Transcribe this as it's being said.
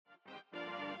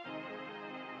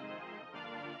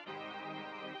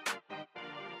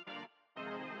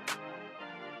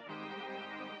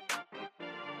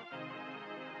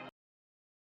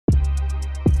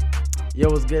Yo,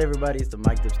 what's good, everybody? It's the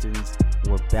Mic'd Up Students.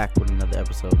 We're back with another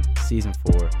episode, season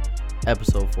 4,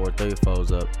 episode 4. Throw your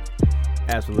phones up.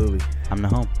 Absolutely. I'm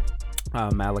Nahom.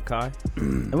 Malachi.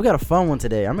 And we got a fun one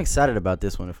today. I'm excited about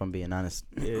this one, if I'm being honest.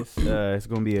 It's going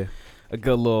to be a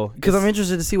good little... Because I'm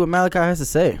interested to see what Malachi has to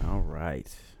say. All right.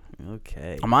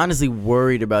 Okay. I'm honestly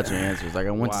worried about your answers. Like,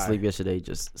 I went to Why? sleep yesterday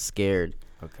just scared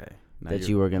Okay. that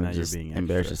you were going to just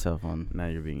embarrass yourself on... Now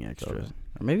you're being extra.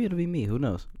 Or maybe it'll be me. Who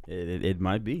knows? It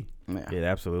might be. Yeah. It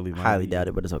absolutely might Highly be. doubt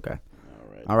it, but it's okay.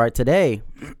 All right. All right, today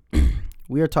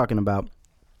we are talking about...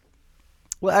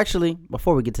 Well, actually,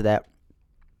 before we get to that,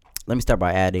 let me start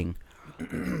by adding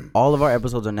all of our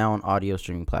episodes are now on audio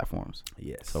streaming platforms.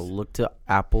 Yes. So look to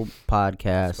Apple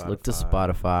Podcasts, look to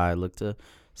Spotify, look to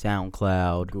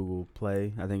SoundCloud, Google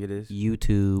Play, I think it is.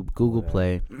 YouTube, Google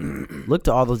Play. Look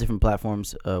to all those different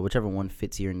platforms, whichever one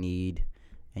fits your need,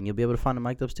 and you'll be able to find the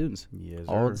Mic'd Up Students. Yes,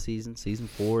 All sir. the season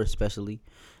 4 especially.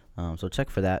 So check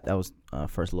for that. That was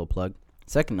first little plug.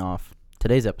 Second off,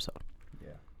 today's episode.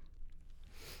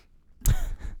 Yeah.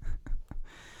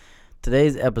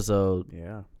 Today's episode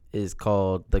Yeah. is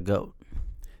called The GOAT,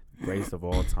 Greatest of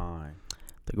all time.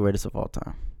 the greatest of all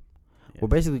time. Yes. We're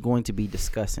basically going to be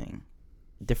discussing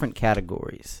different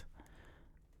categories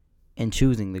and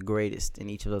choosing the greatest in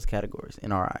each of those categories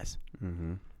in our eyes.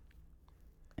 Mm-hmm.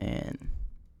 And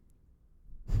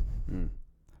Mm.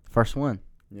 first one,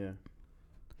 Yeah.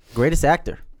 greatest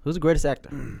actor. Who's the greatest actor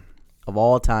of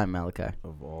all time, Malachi?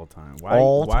 Of all time. Why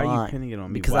are Why you pinning it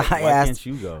on me? Because why I asked- can't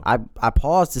you go? I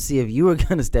paused to see if you were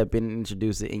going to step in and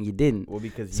introduce it, and you didn't. Well,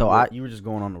 because So you were just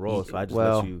going on the roll, so I just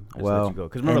well, let you go.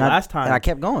 Because and remember last time, and I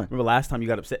kept going, remember last time you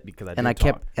got upset because I and I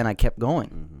didn't talk. kept going.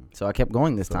 Mhm. So I kept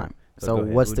going this So- time. So So go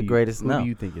ahead. what's Who the do you- greatest? Who No, do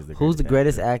you think is the who's the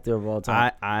greatest actor? actor of all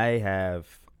time? I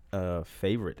have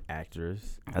favorite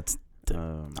actors. That's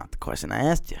Um, not the question I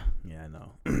asked you. yeah, I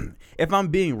know. If I'm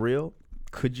being real,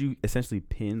 could you essentially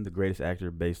pin the greatest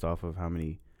actor based off of how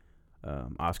many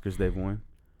Oscars they've won?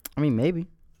 I mean, maybe.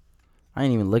 I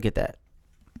didn't even look at that.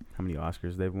 How many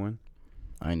Oscars they've won?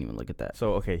 I didn't even look at that.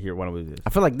 So okay, here, why don't we do this? I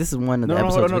feel like this is one of the No, no,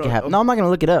 episodes no, we can no, have. no. No, I'm not gonna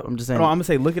look it up. I'm just saying. No, I'm gonna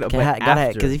say look it up. But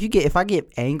after. Because if I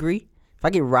get angry, if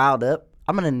I get riled up,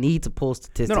 I'm gonna need to pull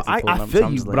statistics. No, and pull I numbers, feel so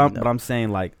I'm you, just but letting you know. I'm saying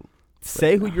like,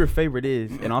 say who your favorite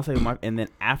is, and I'll say my, and then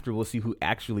after we'll see who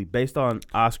actually based on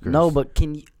Oscars. No, but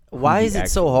can you? Why he is it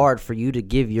so actually- hard for you to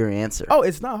give your answer? Oh,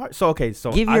 it's not hard. So okay,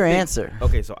 so give I your think- answer.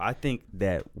 Okay, so I think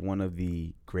that one of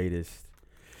the greatest.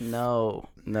 No.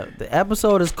 The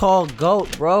episode is called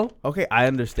GOAT, bro. Okay, I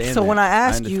understand. So that. when I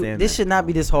ask you, understand this that. should not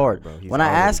be Oh, this hard. bro, he's When I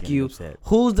already ask getting you, upset.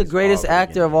 who's the He's greatest already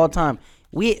actor of getting all angry.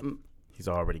 time? He's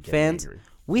already getting Fans, angry.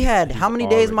 we had how He's many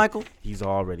days, already- Michael? He's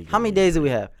already. How many getting days did we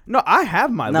have? angry. No, I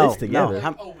have my No, list together.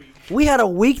 no. We had a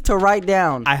week to write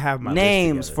down I have my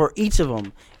names list together. for each of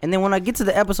them. And then when I get to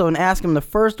the episode and ask him the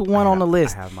first one on the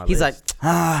list, I have my he's list.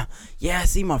 like, yeah,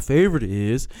 see, my favorite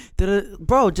is... da-da."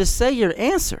 Bro, just say your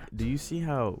answer. Do you see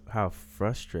how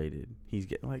frustrated he's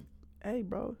getting? Like, hey,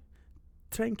 bro,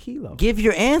 tranquilo. Give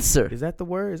your answer. Is that the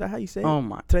word? Is that how you say it? Oh,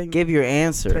 my. Tran- Give your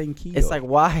answer. Tranquilo. It's like,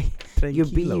 why? You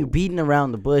Tranquilo. beating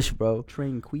around the bush, bro.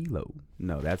 Tranquilo.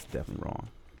 No, that's definitely wrong.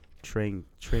 Tranquilo.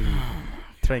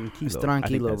 It's I think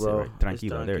tranquilo, that's it, bro. right?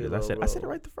 Tranquilo. There it is. tranquilo, I said it bro.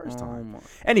 right the first Oh, time. my.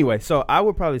 Anyway, so I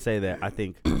would probably say that I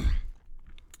think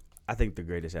the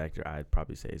greatest actor I'd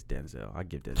probably say is Denzel. I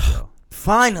give Denzel.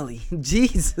 Finally.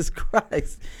 Jesus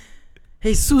Christ.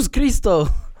 Jesus Cristo.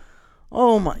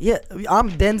 Oh, my. Yeah, I'm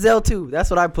Denzel, too. That's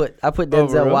what I put. I put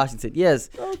Denzel really? Washington. Yes.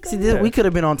 Okay. See, this, we could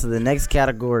have been on to the next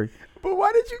category. But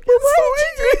why did you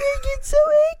get get so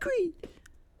angry?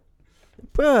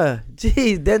 Bruh,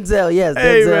 jeez, Denzel, yes,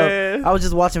 Hey, Denzel. man. I was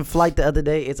just watching Flight the other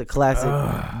day. It's a classic,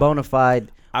 bona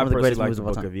fide, I one of the personally greatest like movies the of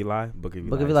all Book time. of Eli. Book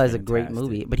of Eli is a great fantastic.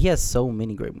 movie, but he has so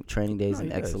many great Training Days, No, an he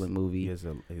does. excellent movie. He has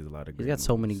a lot of. He's got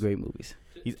so many great movies.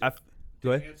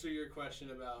 Go ahead. To answer your question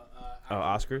about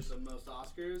Oscars? the most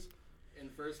Oscars, in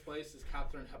first place is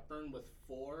Katharine Hepburn with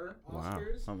 4 Wow.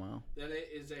 Oscars. Oh wow, Then it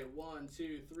is a 1,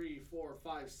 2, 3, 4,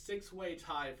 5, 6-way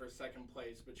tie for second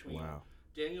place between Wow.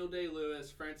 Daniel Day-Lewis,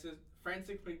 Francis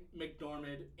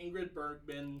McDormand, Ingrid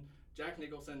Bergman, Jack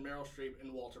Nicholson, Meryl Streep,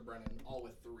 and Walter Brennan, all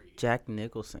with 3. Jack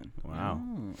Nicholson. Wow.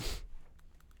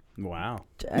 Wow.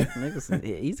 Jack Nicholson.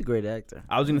 Yeah, he's a great actor.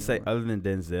 I was gonna say other than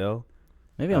Denzel,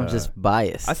 Maybe I'm just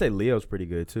biased. I say Leo's pretty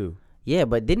good too. Yeah,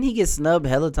 but didn't he get snubbed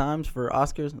hella times for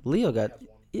Oscars? Leo got.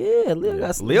 Yeah, Leo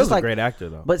got. Leo's just like, a great actor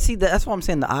though. But see, that's what I'm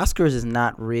saying. The Oscars is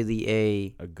not really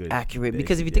A good accurate big-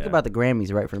 because if you think yeah. about the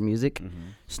Grammys, right, for music, Mhm.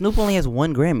 Snoop only has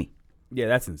 1 Grammy. Yeah,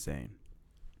 that's insane.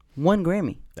 1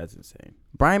 Grammy. That's insane.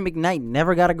 Brian McKnight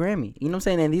never got a Grammy. You know what I'm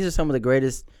saying? And these are some of the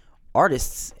greatest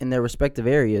artists in their respective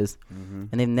areas, Mm-hmm.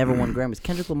 and they've never won Grammys.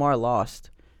 Kendrick Lamar lost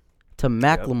to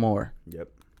Macklemore. Yep.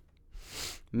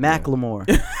 Macklemore.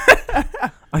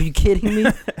 Are you kidding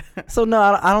me? So no,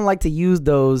 I don't like to use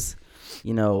those,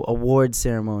 award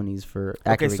ceremonies for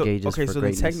accurate gauges for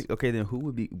greatness. Then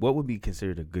what would be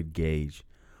considered a good gauge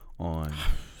on?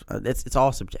 It's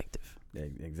all subjective.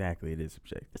 Exactly, it is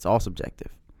subjective. It's all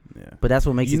subjective. Yeah. But that's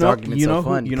what makes these arguments so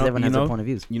fun. Because everyone has their point of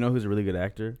views. You know who's a really good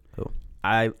actor? Who?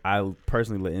 I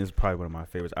personally, and it's probably one of my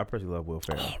favorites. I personally love Will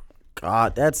Ferrell.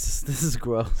 God, this is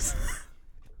gross.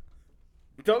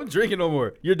 Don't drink it no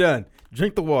more. You're done.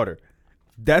 Drink the water.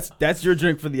 That's your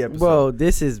drink for the episode. Bro,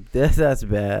 that's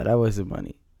bad. I wasted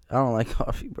money. I don't like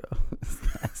coffee, bro.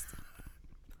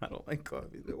 I don't like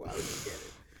coffee. Then why would you get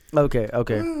it?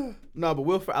 Okay. No,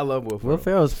 but I love Will Ferrell. Will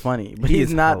Ferrell's funny, but He he's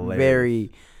is not hilarious.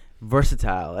 very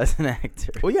versatile as an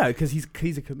actor. Well, yeah, because he's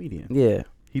a comedian. Yeah.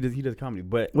 He does comedy.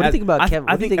 But What do you think about Kevin?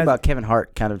 What do you think as- about Kevin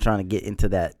Hart kind of trying to get into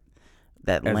that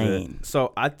as a- lane?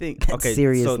 So I think That okay,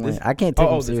 serious so lane. this, I can't take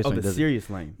him serious when he the does it. serious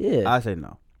lane. Yeah. I say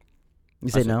no. You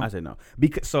say no? I say no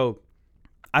because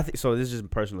I think so. This is just a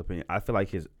personal opinion. I feel like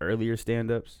his earlier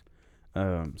stand-ups,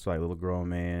 so like Little Grown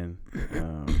Man,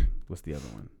 what's the other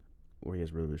one where he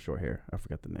has really, really short hair? I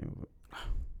forgot the name of it.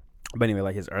 But anyway,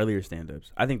 like his earlier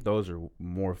stand-ups, I think those are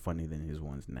more funny than his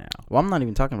ones now. Well, I'm not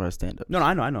even talking about stand-up. No,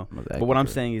 I know. But what I'm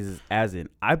saying is as in,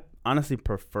 I honestly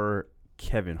prefer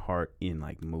Kevin Hart in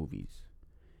like movies.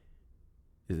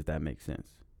 If that makes sense.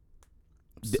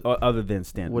 Other than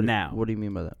stand-up now. What do you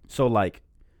mean by that? So like,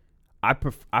 I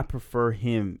prefer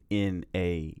him in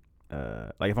a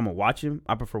like if I'm gonna watch him,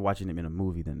 I prefer watching him in a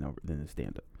movie than a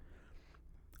stand-up.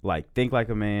 Like Think Like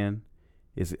a Man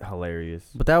is hilarious.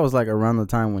 But that was like around the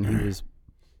time when he was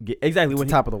Exactly when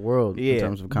top of the world in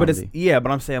terms of comedy.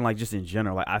 But I'm saying like just in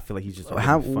general, like I feel like he's just really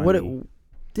funny.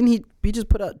 Didn't he just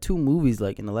put out 2 movies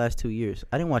like in the last 2 years?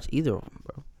 I didn't watch either of them,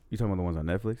 bro. You talking about the ones on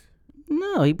Netflix?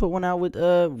 No, he put one out with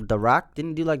The Rock.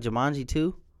 Didn't he do like Jumanji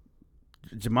 2?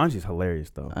 Jumanji's hilarious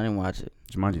though. I didn't watch it.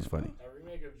 Jumanji's funny. That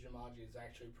remake of Jumanji is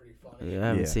actually pretty funny. Yeah, I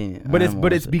haven't seen it.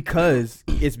 But it's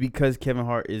because Kevin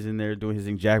Hart is in there doing his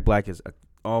thing. Jack Black is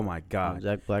oh my god.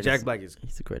 Jack Black is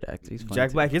he's a great actor. He's funny Jack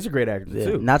too. Black is a great actor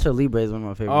too. Nacho Libre is one of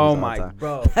my favorite Oh movies of all my time.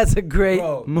 bro. That's a great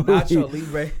movie. Nacho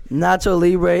Libre. Nacho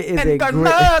Libre is a great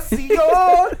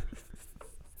Encarnacion.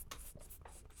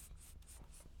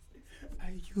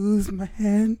 I use my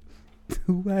hand to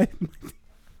wipe my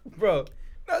bro.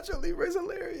 Nacho Libre is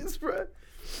hilarious, bro.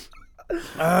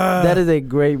 That is a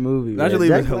great movie. Nacho man. Libre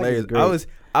Jack is Black hilarious. great.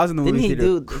 I was in the Didn't movie he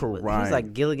theater do? crying. He was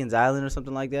like Gilligan's Island or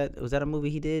something like that. Was that a movie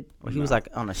he did? Or he was like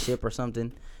on a ship or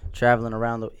something, traveling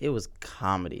around. It was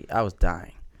comedy. I was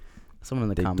dying. Someone in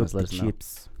the They comments took let the us know.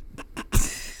 chips.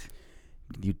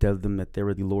 Did you tell them that they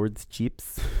were the Lord's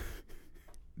chips?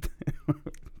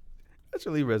 Nacho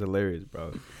Libre is hilarious,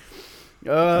 bro.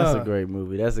 That's a great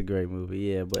movie.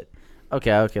 Yeah, but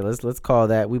okay. Let's call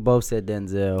that. We both said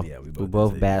Denzel. Yeah, we We both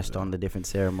both said bashed Denzel. on the different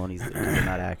ceremonies that are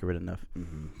not accurate enough.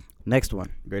 Mm-hmm. Next one.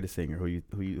 Greatest singer. Who you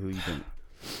think?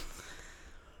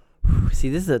 See,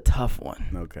 this is a tough one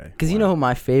Okay. because you know who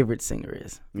my favorite singer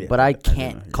is, Yeah, but I do know,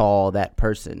 can't yeah. call that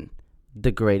person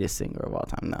the greatest singer of all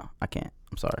time. No, I can't.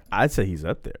 I'm sorry. I'd say he's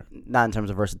up there. Not in terms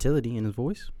of versatility in his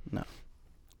voice. No,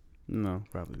 No,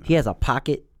 probably not. he has a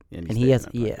pocket, and he has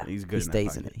stays in that pocket. He's good. He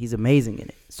stays in it. He's amazing in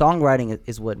it. Songwriting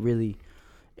is what really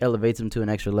elevates him to an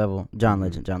extra level. John Mhm.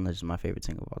 Legend. John Legend is my favorite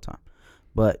singer of all time,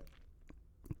 but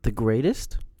the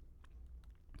greatest,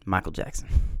 Michael Jackson.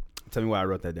 Tell me why I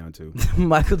wrote that down too.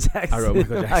 Michael Jackson. I wrote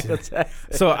Michael Jackson. Jackson.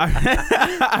 So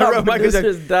I wrote Michael Jackson.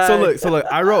 Producers died. So look,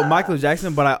 I wrote Michael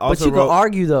Jackson, but I But also you can wrote.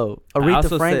 argue though. Aretha also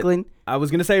said- Franklin. I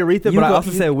was gonna say Aretha, You but I go-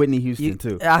 also you- said Whitney Houston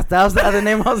too. That was the other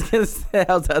name I was gonna say. That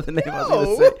was the other name I was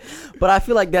gonna say. But I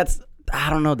feel like that's. I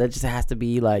don't know. That just has to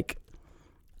be like.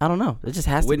 I don't know. It just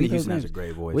has Whitney to be. Houston those has a names.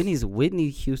 great voice. Whitney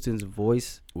Houston's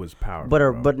voice. was powerful.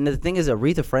 But bro. the thing is,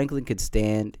 Aretha Franklin could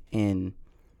stand in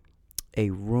a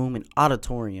room, an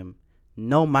auditorium,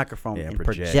 no microphone, Yeah, and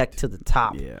project. project to the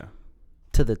top. Yeah.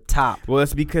 To the top. Well,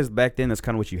 that's because back then that's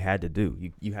kind of what you had to do.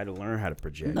 You had to learn how to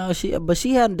project. No,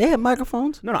 they had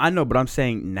microphones. No, I know, but I'm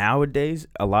saying nowadays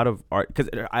a lot of art, because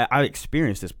I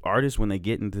experienced this, artists when they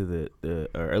get into the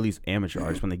or at least amateur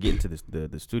artists when they get into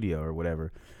the studio or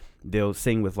whatever, they'll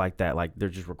sing with like that, like they're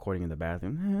just recording in the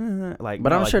bathroom, like.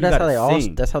 But I'm like, sure you that's how gotta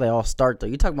sing. that's how they all start though.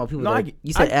 You're talking about people. No, that, I-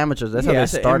 you said I- amateurs. That's yeah, how I they're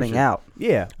said starting amateur. out.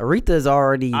 Yeah, Aretha's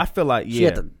already. I feel like She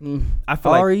had to, I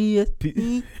feel like Aria,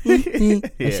 Yeah.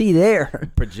 and she there.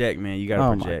 project, man. You gotta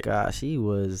Oh project. my gosh, she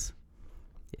was.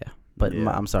 Yeah, but Yeah.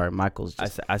 I'm sorry, Michael's.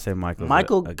 Just, I say Michael.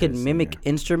 Michael could mimic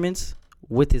instruments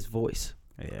with his voice.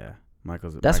 Yeah.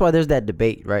 That's why there's that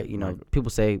debate, right? You know, Michael. people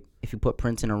say if you put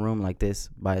Prince in a room like this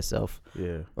by himself,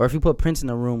 Yeah. or if you put Prince in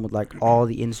a room with like all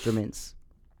the instruments,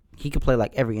 he could play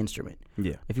like every instrument.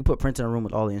 Yeah. If you put Prince in a room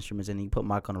with all the instruments and you put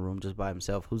Mike in a room just by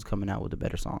himself, who's coming out with a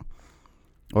better song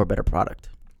or a better product?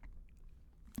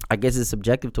 I guess it's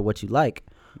subjective to what you like,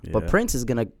 but Prince is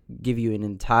gonna give you an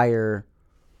entire,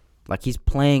 like he's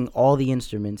playing all the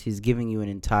instruments. He's giving you an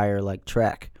entire like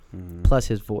track plus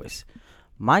his voice.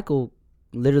 Michael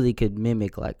literally could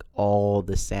mimic like all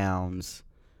the sounds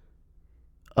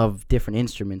of different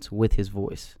instruments with his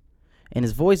voice. And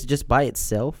his voice just by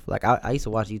itself, like I used to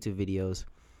watch YouTube videos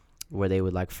where they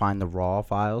would like find the raw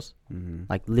files,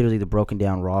 like literally the broken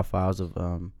down raw files of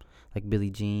like Billie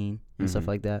Jean and stuff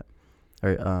like that,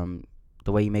 or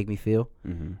The Way You Make Me Feel,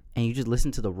 and you just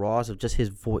listen to the raws of just his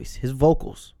voice, his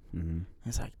vocals. And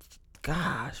it's like,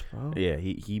 gosh, bro. Yeah,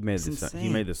 he made It's he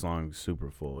made the song super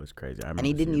full. It's crazy. And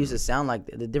he didn't use a sound like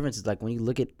the difference is like when you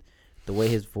look at the way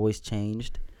his voice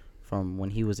changed from when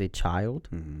he was a child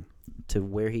to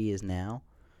where he is now,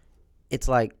 it's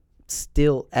like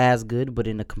still as good, but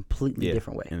in a completely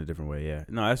different way. In a different way, yeah.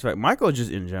 No, that's right. Michael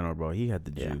just in general, bro. He had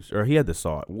the juice, or he had the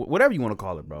sauce, whatever you want to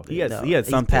call it, bro. He had something.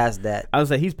 He's past that. I would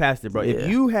say he's past it, bro. Yeah. If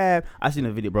you have, I seen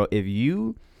a video, bro. If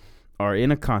you are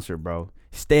in a concert, bro,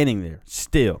 standing there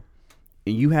still,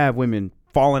 and you have women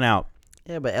falling out,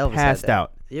 Yeah, but Elvis passed had that.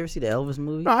 out. You ever see the Elvis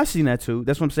movie? No, I seen that too.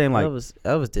 That's what I'm saying. Like,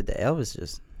 Elvis did that.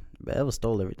 Elvis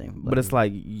stole everything. but it's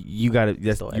like you gotta.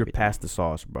 You're everything. past the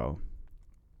sauce, bro.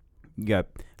 You got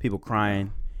people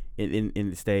crying in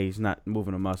the stage, not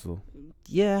moving a muscle.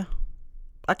 Yeah,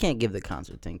 I can't give the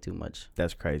concert thing too much.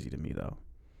 That's crazy to me, though.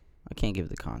 I can't give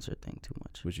the concert thing too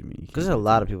much. What you mean? Because there's a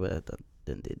lot of people that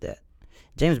did that.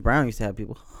 James Brown used to have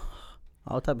people,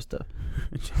 all type of stuff.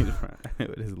 James Brown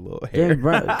with his little hair. James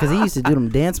Brown, because he used to do them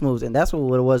dance moves, and that's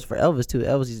what it was for Elvis too.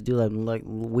 Elvis used to do like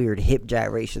weird hip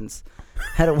gyrations.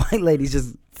 Had a white ladies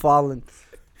just falling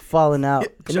out,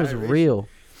 and it was real.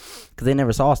 Because they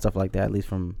never saw stuff like that, at least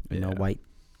from you know white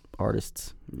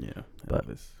artists. Yeah, But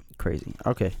Elvis. crazy.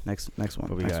 Okay, next one.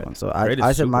 What we Next got? one. So Greatest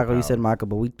I said Michael, you superpower. said Michael,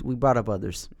 but we brought up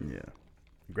others. Yeah,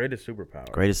 greatest superpower.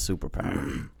 Greatest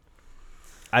superpower.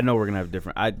 I know we're gonna have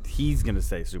different. He's gonna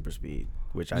say super speed,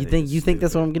 which I You think think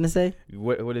that's what I'm gonna say?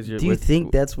 What is your? Do you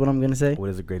think that's what I'm gonna say? What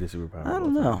is the greatest superpower? I of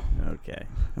don't all know. time? Okay,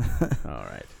 all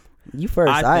right. You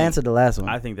first. I think- answered the last one.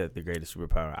 I think that the greatest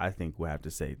superpower. I think we'll have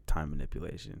to say time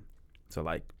manipulation. So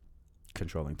like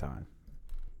controlling time,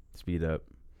 speed up.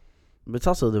 But it's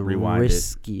also the Rewind it.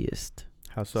 riskiest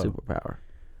How so? superpower.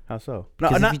 How so? No,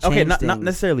 'Cause if not you change not things-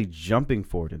 necessarily jumping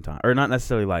forward in time, or not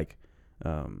necessarily like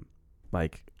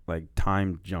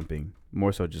time jumping.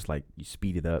 More so, just like you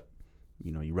speed it up.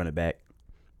 You know, you run it back,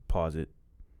 pause it.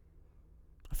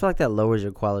 I feel like that lowers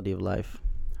your quality of life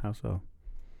How so?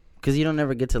 because you don't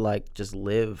ever get to like just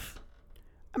live.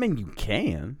 I mean, you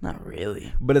can, Not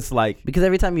really. but it's like Because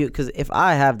every time because if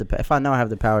I know I have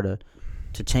the power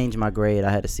to change my grade,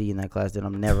 I had a C in that class, then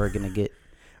I'm never gonna get.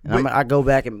 And But- I go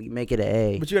back and make it an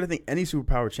A. But you got to think any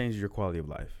superpower changes your quality of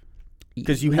life.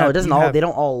 'Cause you no, have- it doesn't you all. have- They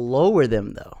don't all lower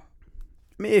them though.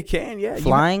 I mean, it can, yeah.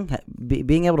 Flying,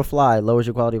 being able to fly lowers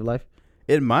your quality of life.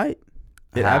 It might.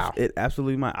 How? It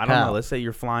absolutely might. I don't How? know. Let's say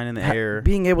you're flying in the Ha- air.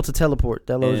 Being able to teleport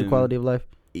that lowers your And- quality of life.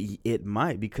 It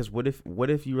might, because what if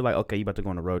you were like, okay, you about to go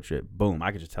on a road trip? Boom,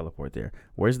 I could just teleport there.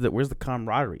 Where's the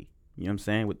camaraderie? You know what I'm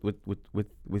saying? With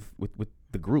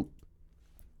the group.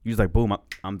 You just like, boom,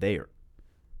 I'm there.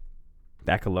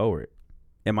 That could lower it.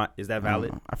 Is that I don't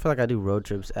valid? know. I feel like I do road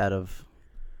trips out of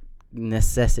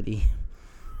necessity.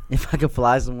 If I could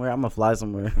fly somewhere, I'm gonna fly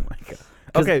somewhere. Oh my God.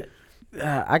 'Cause, Okay.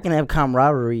 I can have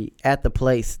camaraderie at the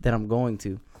place that I'm going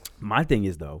to. My thing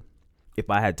is though, if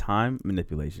I had time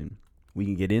manipulation, we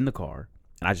can get in the car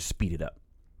and I just speed it up.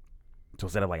 So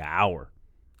instead of like an hour,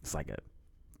 it's like a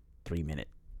 3-minute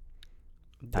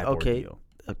type Okay. ordeal.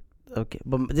 Okay,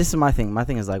 but this is my thing. My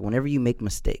thing is like whenever you make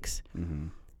mistakes, Mm-hmm.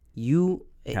 you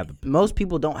Have the- most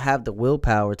people don't have the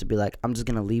willpower to be like, I'm just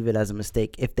gonna leave it as a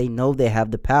mistake if they know they have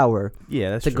the power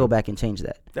Yeah, that's to true. go back and change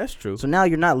that. That's true. So now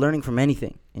you're not learning from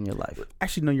anything in your life.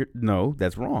 Actually, no,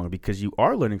 that's wrong, because you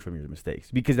are learning from your mistakes.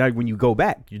 Because now when you go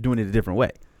back, you're doing it a different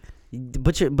way.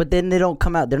 But then they don't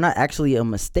come out. They're not actually a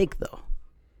mistake though.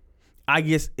 I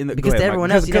guess Because to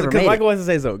everyone else, you never made Michael it. wants to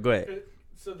say so. Go ahead.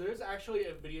 So there's actually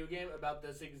a video game about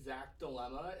this exact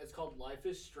dilemma. It's called Life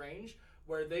is Strange,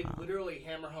 where they literally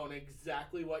hammer home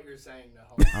exactly what you're saying to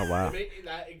home. Oh, wow. They make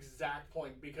that exact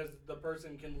point because the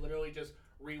person can literally just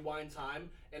rewind time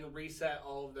and reset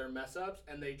all of their mess ups,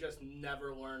 and they just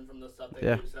never learn from the stuff they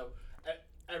Yeah. do. So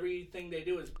everything they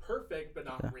do is perfect, but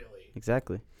not really.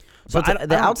 Exactly. So But I to don't-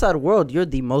 the I don't- outside world, you're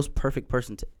the most perfect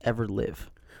person to ever live.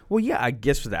 Well, yeah, I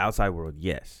guess for the outside world,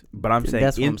 yes. But I'm saying,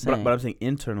 That's what I'm saying. But I'm saying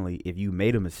internally, if you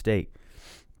made a mistake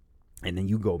and then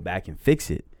you go back and fix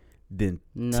it, then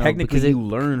No, technically because you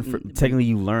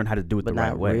learn how to do it but the right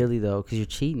not way. really though, because you're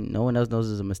cheating. No one else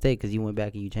knows it's a mistake because you went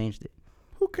back and you changed it.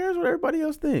 Who cares what everybody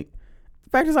else think? The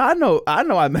fact is, I know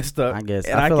I messed up. I guess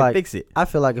and I feel can like fix it. I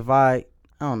feel like if I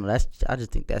don't know. I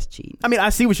just think that's cheating. I mean, I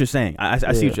see what you're saying. I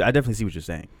see Yeah. I definitely see what you're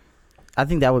saying. I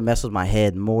think that would mess with my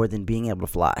head more than being able to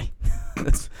fly,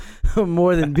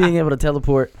 more than being able to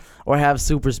teleport or have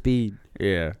super speed.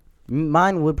 Yeah.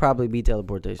 Mine would probably be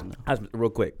teleportation though. Real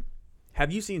quick,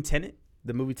 have you seen Tenet,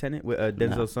 the movie Tenet with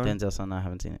Denzel's son? Denzel's son. I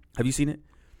haven't seen it. Have you seen it?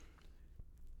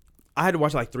 I had to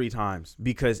watch it like 3 times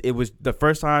because it was the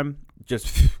first time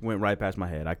just went right past my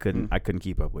head. I couldn't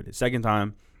keep up with it. Second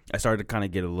time, I started to kind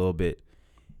of get a little bit,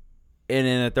 and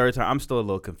then the third time, I'm still a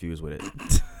little confused with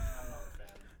it.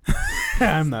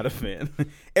 I'm not a fan.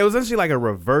 It was actually like a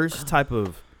reverse type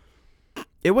of.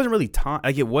 It wasn't really time.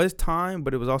 Like it was time,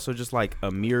 but it was also just like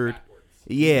a mirrored.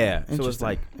 Yeah. So it's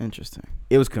like interesting.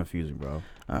 it was confusing, bro.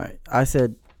 All right, I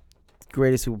said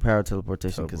greatest superpower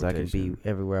teleportation because I can be Teleportation.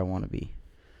 everywhere I want to be,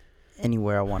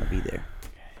 anywhere I want to be there.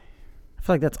 I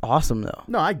feel like that's awesome though.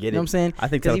 No, I get You know what I'm it. saying? I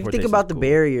think Because if you think teleportation about is the cool.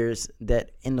 barriers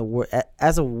that in the world,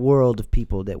 as a world of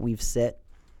people that we've set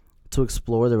to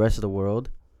explore the rest of the world,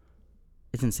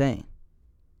 it's insane.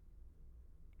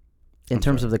 In I'm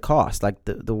terms sorry. of the cost, like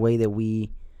the way that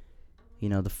we,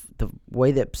 the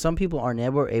way that some people are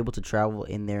never able to travel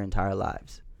in their entire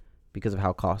lives because of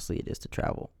how costly it is to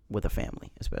travel with a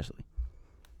family, especially.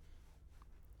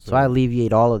 So I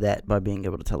alleviate all of that by being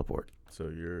able to teleport. So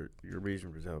your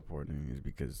reason for teleporting is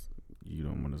because you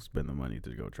don't want to spend the money to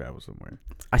go travel somewhere.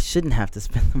 I shouldn't have to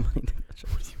spend the money to go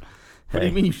travel. What do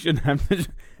you mean you shouldn't have to?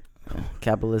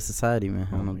 Capitalist society, man.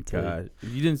 I Oh don't know my what to tell you. god! If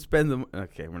you didn't spend the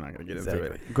okay, we're not gonna get into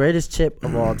it. Greatest chip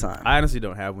of all time. I honestly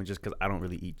don't have one just because I don't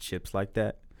really eat chips like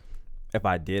that. If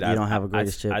I did, You don't have a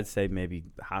greatest chip? I'd say maybe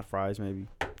hot fries, maybe.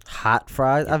 Hot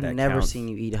fries? If I've that never counts. seen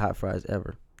you eat hot fries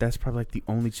ever. That's probably like the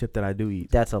only chip that I do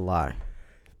eat. That's a lie.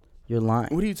 You're lying.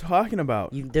 What are you talking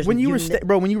about? There's- When you you were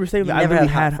ne- when you were staying, you I never literally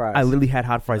had hot had fries. I literally had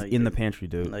hot fries No, you in the didn't. pantry,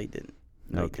 dude. No, you didn't.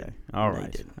 No, you Okay, didn't. all No, you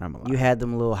right. didn't. I'm a You liar. had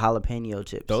them little jalapeno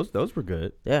chips. Those were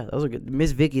good. Yeah, those are good.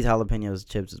 Miss Vicky's jalapenos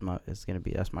chips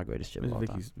that's my greatest chip of all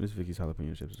time. Miss Vicky's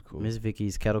jalapeno chips is cool. Miss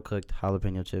Vicky's kettle cooked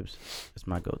jalapeno chips is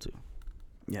my go-to.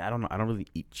 Yeah, I don't know. I don't really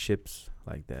eat chips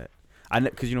like that.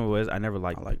 Because you know what it was? I never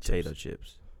liked I like potato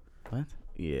chips. What?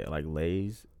 Yeah, like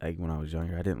Lay's. Like when I was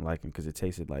younger, I didn't like them because it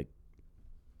tasted like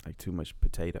too much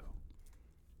potato.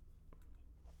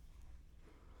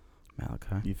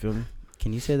 Malachi, You feel me?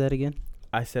 can you say that again?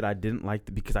 I said I didn't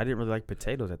like because I didn't really like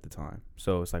potatoes at the time.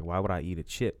 So it's like, why would I eat a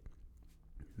chip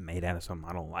made out of something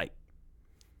I don't like?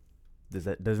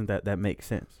 Doesn't that make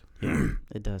sense?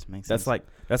 It does make sense.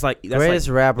 That's like Greatest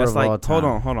rapper that's of like all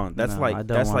time. hold on. That's No, I don't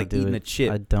that's wanna like do eating it. a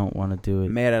chip I don't want to do it.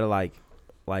 made out of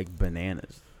like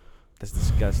bananas. That's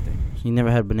disgusting. You never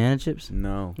had banana chips?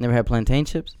 No. Never had plantain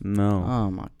chips? No.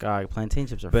 Oh my god, plantain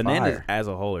chips are Bananas fire. as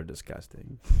a whole are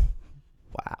disgusting.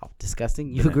 Wow, disgusting.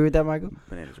 You Banana- agree with that, Michael?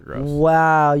 Bananas are gross.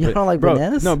 Wow, you But- don't like bro,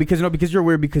 bananas? No, because you're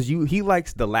weird because he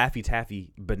likes the Laffy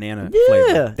Taffy banana Yeah,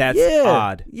 flavor. That's yeah,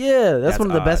 odd. Yeah, that's That's one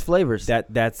of the best odd. flavors. That's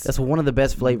That's one of the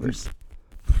best flavors.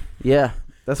 Yeah,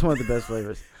 that's one of the best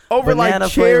flavors. over Banana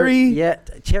like cherry, flavor, yeah,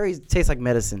 cherry tastes like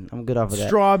medicine. I'm good off of that.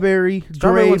 strawberry,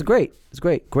 Strawberry grape. one's great. It's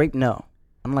great. Grape, no.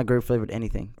 I don't like grape flavored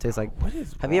anything. Tastes like. What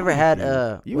is Have you ever wrong had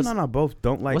with you? You what's- and I both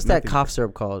don't like. what's that nothing. cough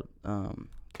syrup called? Damn.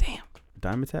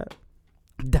 Dimetap?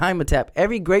 Dimetap.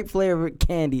 Every grape flavored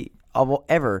candy of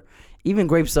ever, even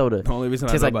grape soda, The only reason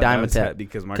I tastes know like about Dimetap.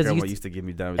 because my 'Cause you grandma used- used to give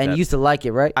me Dimetap. and you used to like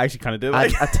it, right? I actually kind of did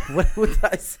like. what did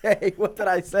I say? What did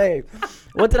I say?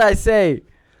 What did I say?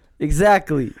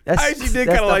 Exactly. That's, I actually did that kind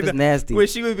of stuff like is that. nasty. When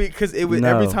she would be because it was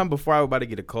every No. time before I was about to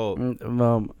get a cold.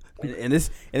 And this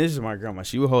is my grandma.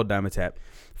 She would hold Dimetap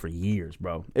for years,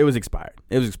 bro. It was expired.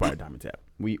 It was expired Dimetap.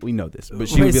 We know this, but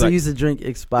she Wait, would be so like you used to drink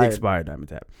expired? expired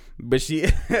Dimetap. But she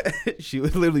she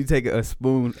would literally take a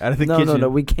spoon out of the No, kitchen. no.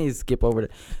 We can't skip over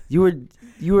that. You were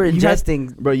You have-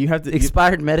 ingesting bro. You have to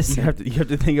expired You medicine. have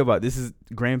to think about this. Is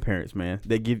grandparents, man.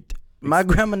 They give My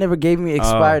grandma never gave me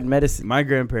expired medicine. my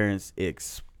grandparents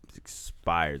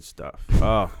expired stuff.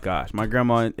 Oh gosh, my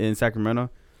grandma in Sacramento.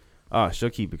 Oh, she'll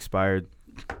keep expired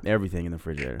everything in the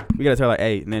refrigerator. We gotta tell her like,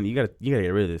 hey, man, you gotta get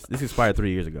rid of this. This expired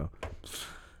 3 years ago.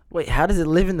 Wait, how does it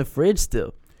live in the fridge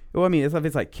still? Well, I mean,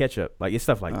 it's like ketchup, like it's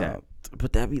stuff like that.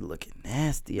 But that be looking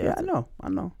nasty. Yeah, I know.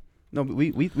 No, but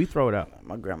we throw it out.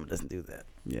 My grandma doesn't do that.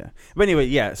 Yeah, but anyway,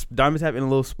 yeah, Dimetap in a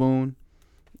little spoon,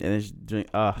 and then she drink.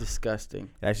 It Disgusting.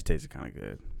 actually tasted kind of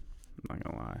good. I'm not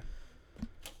gonna lie.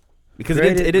 because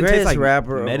it didn't taste greatest like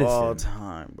rapper medicine. of all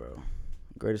time, bro.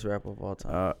 Greatest rapper of all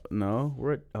time. No,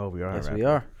 we are. Yes, a we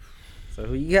rapper. are. So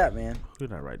who you got, man? Who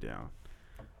did I write down?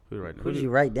 Who did you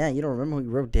write down? You don't remember who you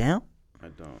wrote down? I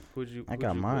don't. Who'd you? I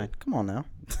got mine. Come on now.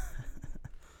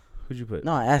 Who'd you put?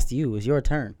 No, I asked you. It's your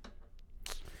turn.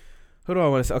 Who do I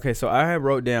want to say? Okay, so I had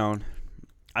wrote down.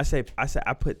 I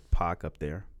put Pac up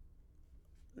there.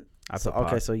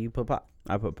 So you put Pac.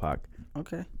 I put Pac.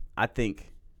 Okay. I think.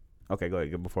 Okay, go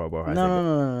ahead. Before I go.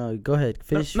 No. Go ahead.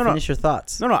 Finish your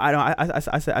thoughts. No. I don't.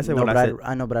 I said No, what I said.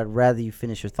 I know, but I'd rather you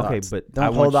finish your thoughts. Okay, but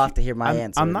don't hold off to hear my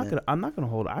answer. I'm not gonna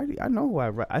hold. I know who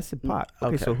I said Pac.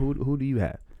 Okay, so who do you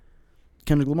have?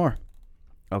 Kendrick Lamar.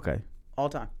 Okay. All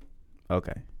time.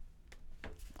 Okay.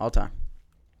 All time.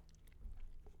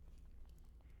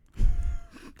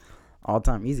 All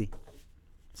time. Easy.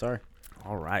 Sorry.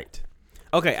 All right.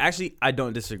 Okay, actually, I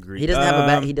don't disagree. He doesn't have a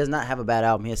bad. He does not have a bad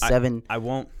album. He has 7. I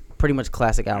won't. Pretty much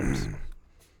classic albums.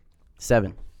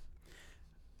 7.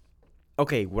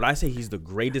 Okay, would I say he's the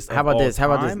greatest? How about this? Time?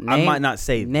 How about this? I might not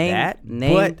say that.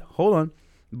 But hold on.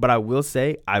 But I will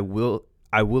say I will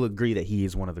agree that he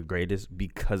is one of the greatest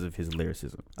because of his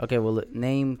lyricism. Okay, well,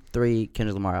 name 3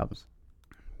 Kendrick Lamar albums.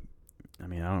 I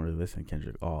mean, I don't really listen to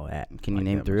Kendrick all that. Can you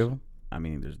name 3 of them? I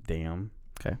mean, there's Damn.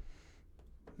 Okay.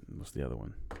 What's the other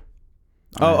one?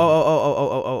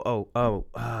 Oh.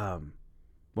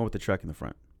 One with the truck in the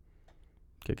front.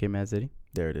 Okay, Mad City.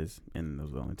 There it is, and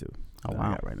those are the only 2. Oh, that wow. I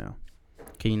got right now.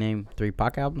 Can you name 3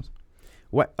 Pac albums?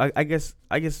 What I guess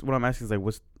what I'm asking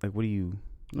is what do you?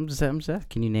 I'm just asking.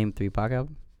 Can you name 3 Pac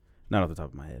albums? Not off the top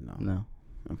of my head, no. No.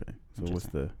 Okay, so what's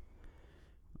the?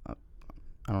 I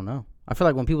don't know. I feel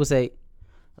like when people say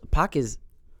Pac has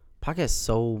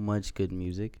so much good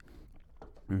music,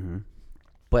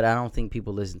 but I don't think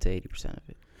people listen to 80% of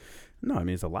it. No, I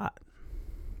mean it's a lot.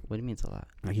 What do you mean it's a lot?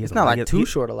 Like it's not like too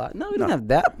short a lot. No, he doesn't have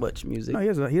that much music. No, he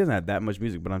doesn't have that much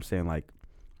music. But I'm saying like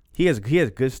he has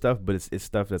good stuff, but it's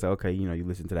stuff that's like, okay. You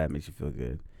listen to that, it makes you feel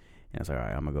good, and it's like, all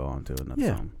right, I'm gonna go on to another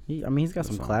song. He's got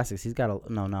some classics. He's got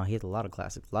he has a lot of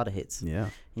classics, a lot of hits. Yeah,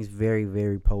 he's very,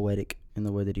 very poetic in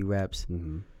the way that he raps.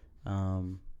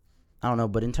 I don't know,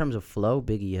 but in terms of flow,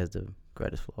 Biggie has the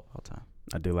greatest flow of all time.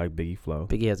 I do like Biggie flow.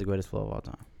 Biggie has the greatest flow of all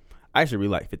time. I actually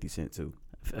really like 50 Cent too.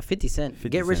 50 Cent.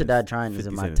 Get Rich or Die Trying is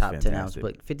in my top 10 albums,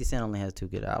 but 50 Cent only has 2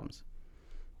 good albums.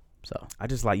 So I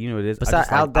just like, it is. Besides,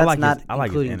 that's not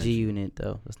including his G Unit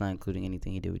though. That's not including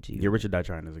anything he did with G Unit. Get Rich or Die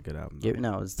Trying is a good album.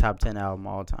 No, it's top 10 album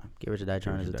all time. Get Rich or Die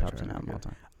Trying is a top 10 album all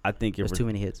time. I think there's too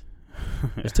many hits.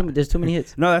 There's too many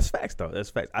hits. No, that's facts though. That's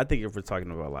facts. I think if we're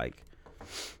talking about like,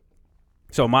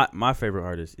 so my favorite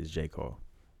artist is J. Cole.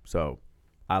 So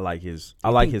I like his.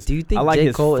 Do you think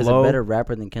J. Cole is a better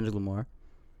rapper than Kendrick Lamar?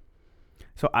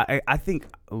 So I think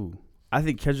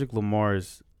Kendrick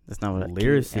Lamar's that's not what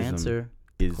lyricism answer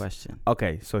is question.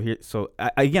 Okay, so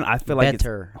again, I feel like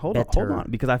better. Hold on,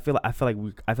 because I feel like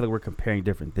we're comparing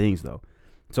different things though.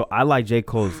 So I like J.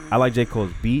 Cole's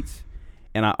beats,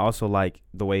 and I also like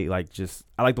the way I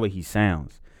like the way he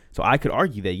sounds. So I could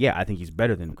argue that I think he's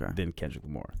better than Kendrick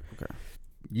Lamar. Okay.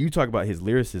 You talk about his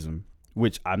lyricism,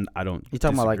 which I don't. You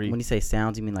talking about like when you say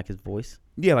sounds, you mean like his voice?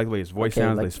 Yeah, like the way his voice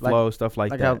sounds, like his flow, stuff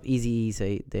like that. Like how Eazy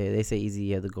say they say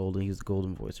Eazy had he was the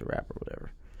golden voice of rap or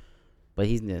whatever. But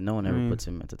no one ever puts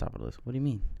him at the top of the list. What do you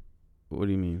mean? What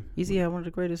do you mean? Eazy had one of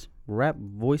the greatest rap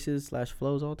voices /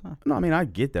 flows all time. No, I mean I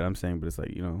get that. I'm saying, but it's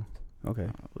like okay.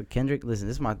 With Kendrick, listen,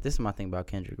 this is my thing about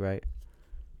Kendrick, right?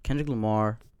 Kendrick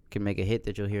Lamar can make a hit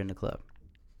that you'll hear in the club.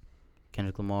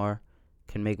 Kendrick Lamar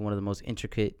can make one of the most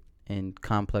intricate and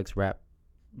complex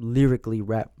lyrical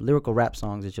rap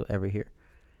songs that you'll ever hear.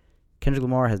 Kendrick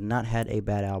Lamar has not had a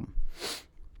bad album.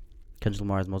 Kendrick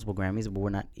Lamar has multiple Grammys, but we're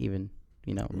not even,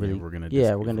 really. We're gonna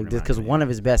because one of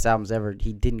his best albums ever,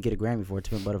 he didn't get a Grammy for it,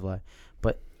 Twin Butterfly,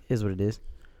 but is what it is.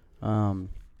 Kendrick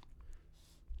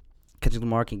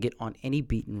Lamar can get on any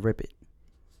beat and rip it.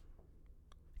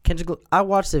 I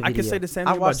watched the video. I can say the same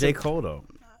thing about J. Cole though.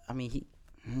 I mean,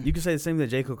 you can say the same thing that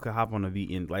J. Cole could hop on the beat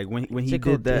and like when he J.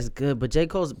 Cole did that. Is good, but J.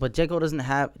 Cole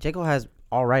has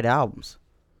all right albums.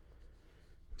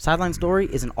 Sideline Story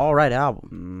is an all right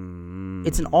album.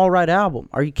 It's an all right album.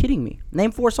 Are you kidding me?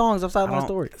 Name 4 songs of Sideline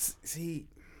Story. See,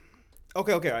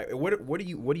 okay. All right. What are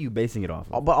you basing it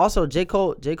off of? But also, J.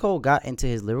 Cole got into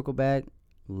his lyrical bag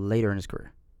later in his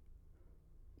career.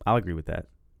 I'll agree with that.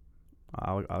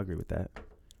 I'll agree with that.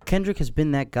 Kendrick has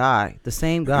been that guy, the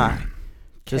same guy.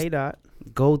 He's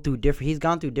gone through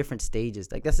different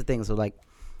stages. Like that's the thing. So like,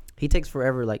 he takes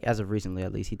forever. Like as of recently,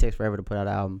 at least, he takes forever to put out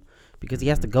an album because he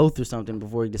has to go through something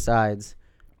before he decides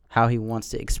how he wants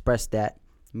to express that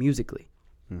musically.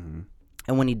 And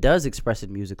when he does express it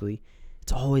musically,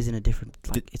 It's always in a different.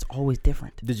 Like it's always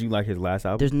different. Did you like his last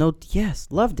album? There's no. Yes,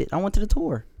 loved it. I went to the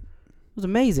tour. It was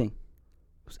amazing.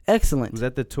 It was excellent. Was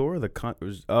that the tour?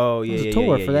 Oh yeah, It was yeah, a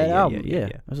tour yeah, for yeah, that yeah, album. Yeah,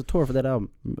 It was a tour for that album.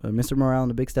 Mr. Morale and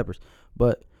the Big Steppers.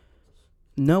 But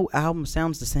no album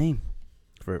sounds the same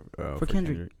For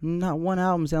Kendrick. Not one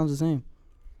album sounds the same.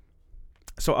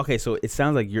 So okay, so it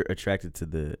sounds like you're attracted to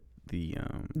the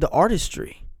The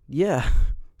artistry. Yeah.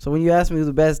 So when you ask me who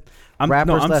the best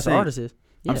rapper / artist is,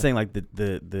 I'm saying like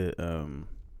the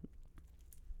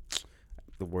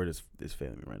word is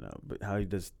failing me right now, but how he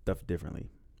does stuff differently,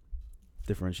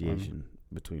 differentiation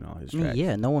between all his tracks.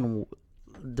 Yeah, no one.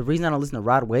 The reason I don't listen to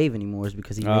Rod Wave anymore is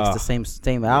because he makes the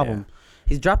same album. Yeah.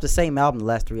 He's dropped the same album the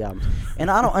last 3 albums, and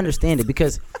I don't understand it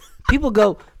because people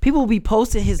will be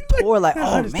posting his tour like,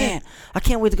 oh man, I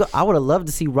can't wait to go. I would have loved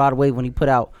to see Rod Wave when he put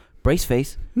out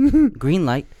Braceface, Green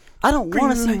Light. I don't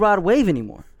want to see Rod Wave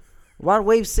anymore. Rod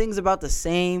Wave sings about the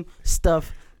same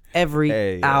stuff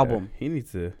every album. He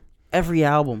needs to. Every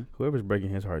album. Whoever's breaking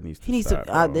his heart needs to. He needs stop,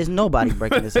 to. There's nobody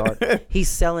breaking his heart. He's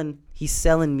selling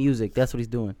music. That's what he's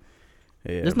doing.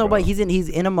 Yeah, There's nobody. He's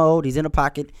in a mode. He's in a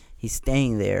pocket. He's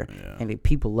staying there, and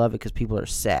people love it because people are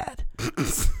sad.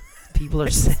 People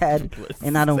are sad,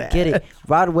 and I don't get it.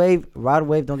 Rod Wave.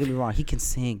 Don't get me wrong. He can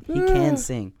sing. He can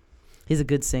sing. He's a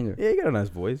good singer. Yeah, he got a nice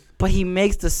voice. But he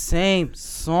makes the same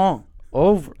song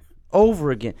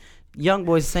over again.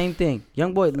 YoungBoy, same thing.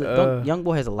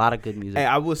 YoungBoy has a lot of good music. Hey,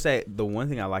 I will say the one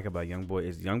thing I like about YoungBoy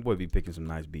is YoungBoy be picking some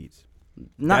nice beats.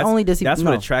 Only does he. That's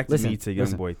what attracted me to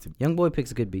YoungBoy. YoungBoy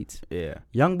picks good beats. Yeah.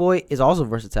 YoungBoy is also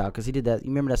versatile because he did that. You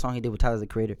remember that song he did with Tyler the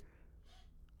Creator?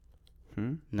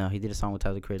 No, he did a song with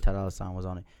Tyler the Creator. Tyler Dolla $ign was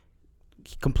on it.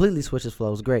 He completely switched his flow.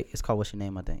 It was great. It's called What's Your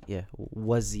Name, I think. Yeah,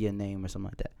 Was Your Name or something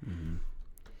like that. Mm-hmm.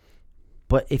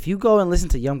 But if you go and listen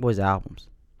to YoungBoy's albums,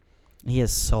 he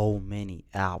has so many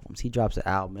albums. He drops an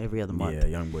album every other month.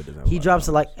 Yeah, YoungBoy does. He drops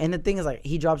and the thing is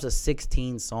he drops a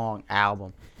 16-song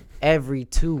album every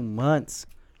 2 months.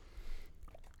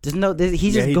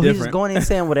 He's just going in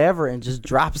saying whatever and just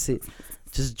drops it.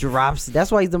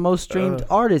 That's why he's the most streamed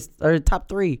artist or top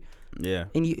 3. Yeah.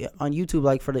 On YouTube,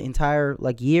 like for the entire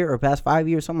year or past 5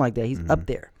 years, something like that. He's up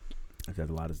there. There's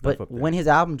a lot of stuff but up there. when his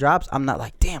album drops, I'm not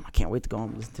like, damn, I can't wait to go home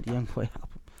and listen to the YoungBoy album.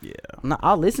 Yeah.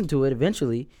 I'll listen to it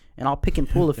eventually, and I'll pick and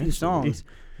pull a few songs,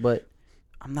 but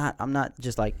I'm not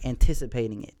just like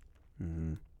anticipating it.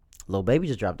 Mm-hmm. Lil Baby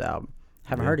just dropped the album.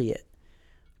 Haven't heard it yet,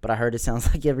 but I heard it sounds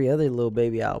like every other Lil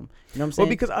Baby album. You know what I'm saying? Well,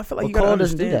 because I feel like you Cole gotta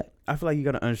doesn't understand. do that. I feel like you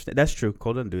gotta understand. That's true.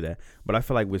 Cole doesn't do that, but I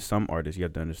feel like with some artists, you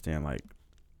have to understand like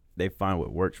they find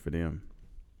what works for them,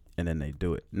 and then they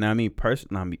do it. Now,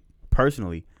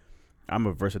 personally, I'm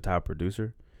a versatile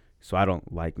producer, so I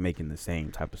don't like making the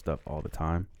same type of stuff all the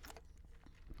time.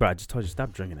 But I just told you,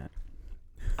 stop drinking that.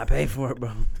 I paid for it,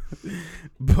 bro.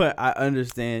 But I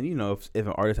understand, if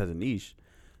an artist has a niche,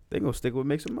 they gonna stick with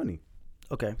make some money.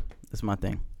 Okay, that's my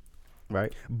thing,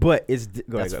 right? But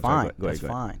That's fine. That's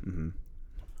fine. Mm-hmm.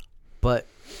 But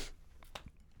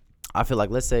I feel like,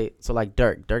 let's say, so like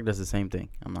Dirk does the same thing.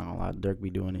 I'm not gonna lie, Dirk be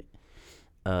doing it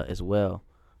as well.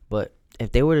 But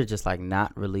if they were to just like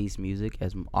not release music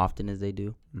as often as they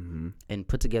do, mm-hmm. and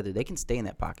put together, they can stay in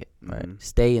that pocket, right? Mm-hmm.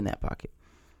 Stay in that pocket.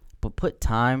 But put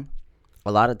a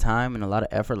lot of time and a lot of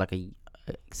effort, like a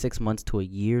 6 months to a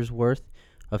year's worth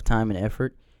of time and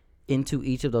effort into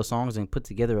each of those songs and put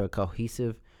together a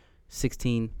cohesive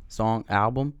 16-song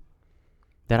album,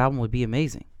 that album would be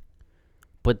amazing.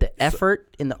 But the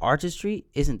effort in the artistry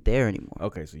isn't there anymore.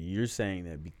 Okay, so you're saying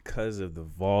that because of the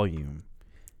volume,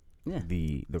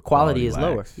 the quality is lacks.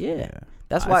 lower. Yeah.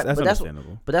 That's why. That's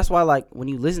understandable. But that's why, like, when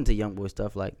you listen to YoungBoy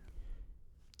stuff, like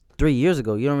 3 years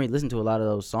ago, you don't really listen to a lot of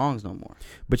those songs no more.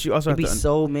 But you also It'd be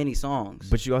so many songs.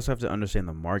 But you also have to understand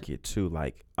the market too.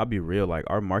 Like, I'll be real. Like,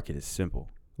 our market is simple.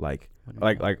 Like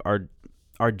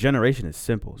our generation is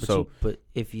simple. But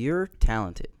if you're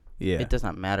talented, it does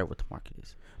not matter what the market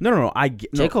is. No.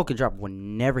 J. Cole can drop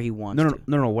whenever he wants to.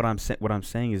 No. What I'm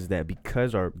saying is that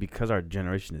because our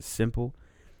generation is simple,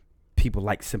 people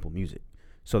like simple music,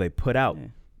 so they put out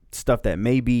stuff that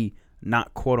may be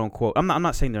not quote unquote. I'm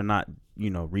not saying they're not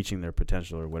reaching their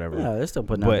potential or whatever. Yeah, they're still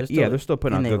putting out. But they're still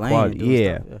putting out good quality.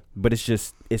 Yeah. But it's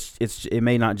just it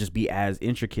may not just be as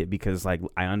intricate because like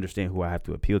I understand who I have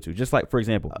to appeal to. Just like for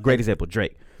example, great example,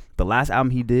 Drake. The last album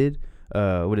he did,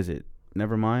 what is it?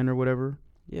 Nevermind or whatever.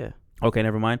 Yeah. Okay,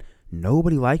 Nevermind.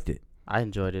 Nobody liked it. I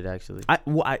enjoyed it actually.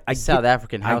 I South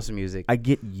African house music. I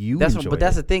get you. That's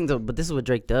the thing though. But this is what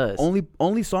Drake does.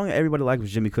 Only song that everybody liked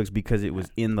was Jimmy Cooks because it was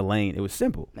in the lane. It was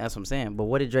simple. That's what I'm saying. But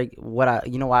what did Drake? Why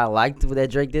I liked that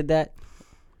Drake did that?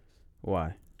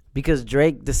 Why? Because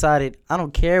Drake decided I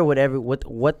don't care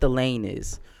what the lane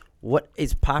is. what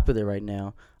is popular right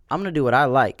now. I'm gonna do what I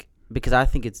like because I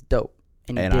think it's dope.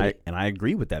 And I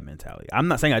agree with that mentality. I'm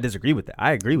not saying I disagree with that.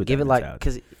 I agree with give that it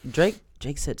mentality. because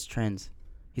Drake sets trends.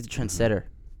 He's a trendsetter.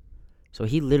 So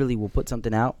he literally will put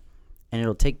something out, and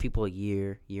it'll take people a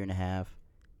year, year and a half,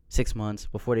 6 months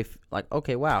before they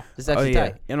okay, wow, this is actually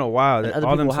tight. In a while, And other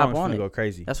all them people hop songs on gonna it. go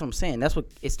crazy. That's what I'm saying. That's what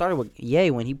it started with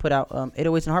Ye when he put out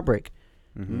 808s and Heartbreak.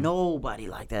 Mm-hmm. Nobody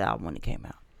liked that album when it came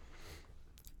out.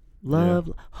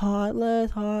 Love,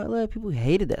 Heartless. People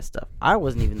hated that stuff. I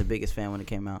wasn't even the biggest fan when it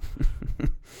came out.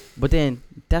 But then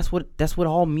that's what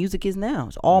all music is now.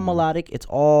 It's all melodic. It's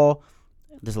all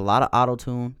there's a lot of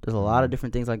auto-tune. There's a lot of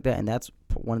different things like that, and that's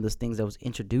one of the things that was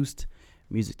introduced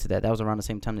music to that. That was around the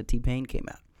same time that T-Pain came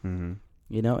out. Mm-hmm.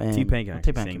 You know, and T-Pain can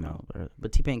T-Pain sing came though. out,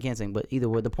 but T-Pain can't sing. But either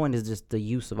way, the point is just the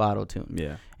use of auto-tune.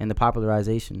 Yeah. And the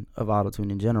popularization of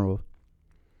auto-tune in general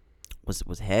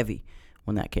was heavy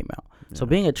when that came out. Yeah. So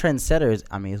being a trendsetter is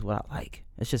what I like.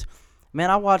 It's just, man,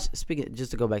 I watch,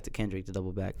 just to go back to Kendrick to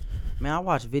double back, man, I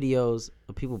watch videos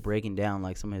of people breaking down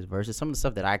like some of his verses, some of the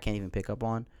stuff that I can't even pick up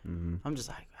on. Mm-hmm. I'm just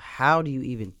like, how do you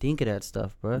even think of that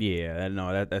stuff, bro? Yeah,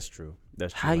 that's true.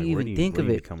 That's true. How do you even think of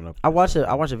it? Coming up I with watched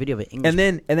stuff? a video of an English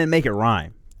and then make it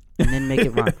rhyme. and then make it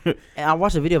rhyme. And I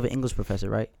watched a video of an English professor,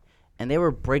 right? And they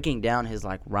were breaking down his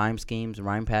like rhyme schemes,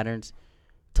 rhyme patterns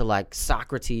to like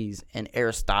Socrates and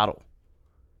Aristotle.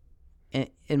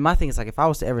 And my thing is like, if I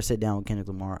was to ever sit down with Kendrick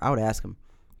Lamar, I would ask him,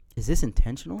 is this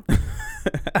intentional?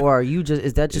 Or are you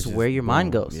is that just where your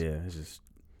mind goes? Yeah, it's just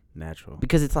natural.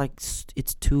 Because it's like,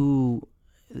 it's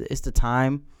the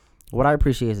time. What I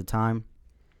appreciate is the time,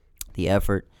 the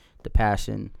effort, the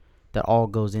passion that all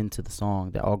goes into the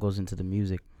song, that all goes into the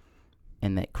music,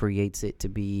 and that creates it to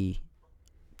be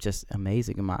just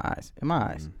amazing in my eyes.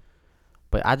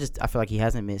 But I feel like he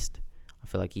hasn't missed. I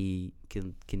feel like he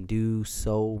can do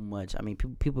so much. I mean,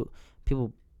 people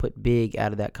put Big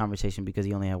out of that conversation because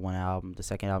he only had one album. The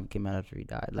second album came out after he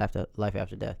died, Life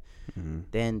After Death. Mm-hmm.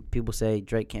 Then people say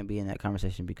Drake can't be in that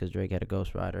conversation because Drake had a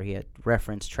ghostwriter. He had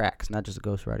reference tracks, not just a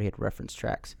ghostwriter. He had reference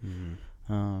tracks.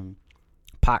 Mm-hmm.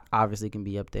 Pac obviously can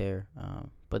be up there.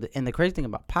 But the crazy thing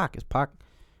about Pac is Pac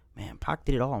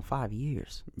did it all in 5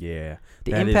 years. Yeah.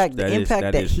 The impact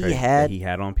that he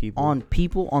had on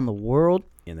people, on the world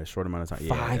in a short amount of time.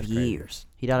 5 years.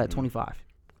 He died at 25.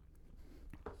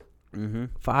 Mm-hmm.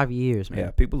 5 years, man.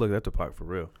 Yeah, people look up to Pac for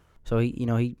real. So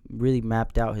he really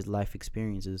mapped out his life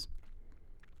experiences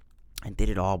and did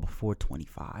it all before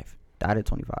 25. Died at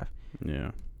 25.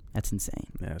 Yeah. That's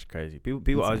insane. Yeah, that's crazy.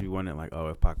 People always be wondering like, oh,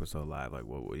 if Pac was still alive, like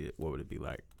what would it be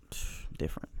like?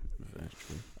 Different. That's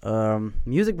true.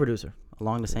 Music producer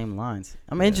along the same lines.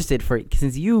 I'm interested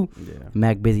since you,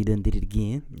 Mac Busy done did it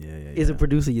again. Is a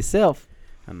producer yourself.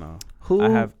 I know. Who? I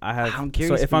have. I'm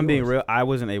curious. So if I'm being real, I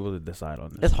wasn't able to decide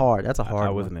on this. It's hard. That's a hard. I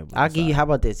wasn't able to I'll give you. How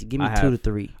about this? You give me 2 to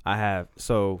 3. I have.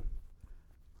 So.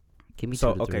 Give me 2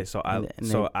 to 3. Okay. So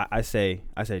I say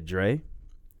Dre.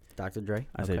 Dr. Dre.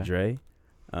 I say Dre.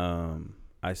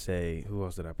 I say, who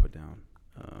else did I put down?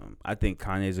 I think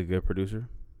Kanye's a good producer.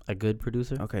 A good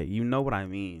producer? Okay, you know what I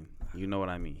mean.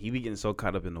 He be getting so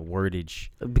caught up in the wordage.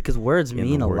 Because words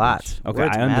mean a lot. Okay,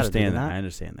 words I understand that. matter, I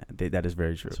understand that. That is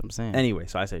very true. That's what I'm saying. Anyway,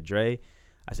 so I say Dre.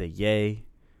 I say Ye.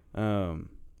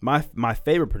 My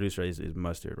favorite producer is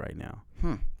Mustard right now.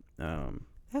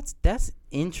 That's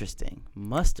interesting.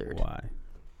 Mustard. Why?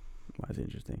 Why is it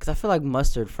interesting? Because I feel like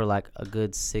Mustard for like a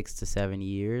good 6 to 7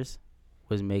 years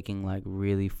was making like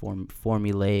really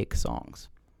formulaic songs.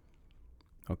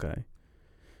 Okay.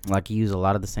 Like he used a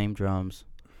lot of the same drums,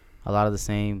 a lot of the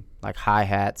same like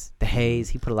hi-hats, the haze.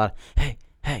 He put a lot of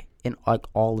hey in like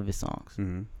all of his songs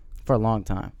for a long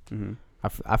time. Mm-hmm.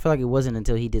 I feel like it wasn't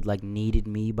until he did like Needed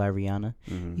Me by Rihanna.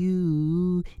 Mm-hmm.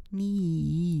 You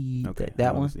need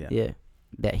that one. Yeah.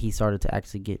 That he started to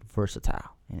actually get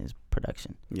versatile in his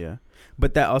production. Yeah.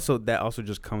 But that also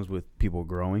just comes with people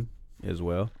growing as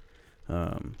well.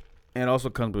 And also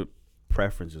comes with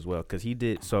preference as well. Because he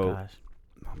did Gosh.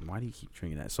 Why do you keep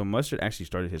drinking that? So Mustard actually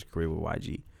started his career with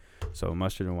YG. So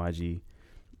Mustard and YG,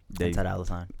 Anti-Dollar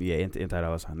Sign. Yeah,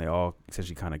 Anti-Dollar Sign. They all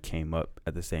essentially kind of came up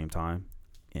at the same time,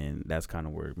 and that's kind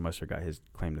of where Mustard got his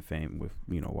claim to fame with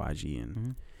YG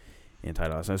and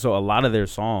Anti-Dollar Sign. So a lot of their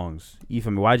songs,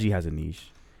 even YG has a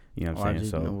niche. You know what I'm saying?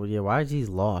 So YG's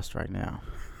lost right now.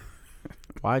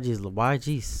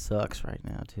 YG sucks right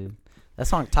now too. That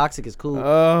song Toxic is cool.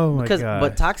 Oh my god!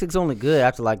 But Toxic's only good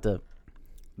after like the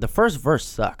first verse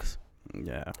sucks.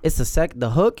 Yeah. It's the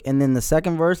hook, and then the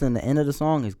second verse and the end of the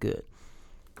song is good.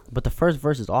 But the first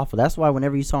verse is awful. That's why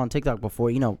whenever you saw on TikTok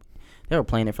before, they were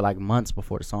playing it for like months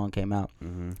before the song came out.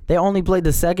 Mm-hmm. They only played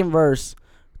the second verse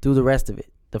through the rest of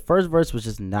it. The first verse was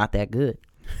just not that good.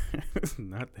 It's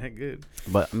not that good.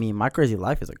 But I mean, My Crazy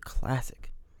Life is a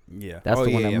classic. Yeah, That's the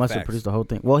one that must have produced the whole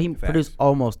thing. Well, he produced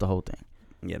almost the whole thing.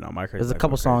 Yeah, no, My Crazy. There's a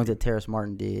couple songs that Terrace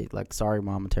Martin did, like "Sorry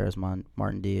Mama," Terrace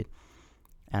Martin did,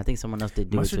 and I think someone else did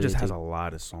do Mustard it. just has a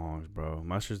lot of songs, bro.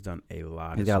 Mustard's done a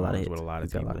lot. He's got a lot of hits with a lot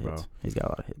of people, bro. He's got a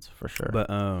lot of hits for sure. But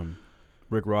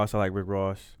Rick Ross, I like Rick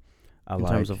Ross. In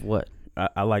terms of what?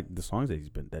 I like the songs that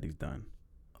he's done.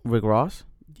 Rick Ross?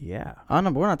 Yeah. I don't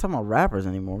know, but we're not talking about rappers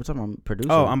anymore. We're talking about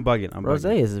producers. Oh, I'm bugging. Rose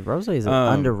is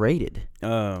underrated.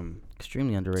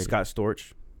 Extremely underrated. Scott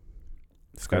Storch.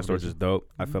 Scott Storch is dope.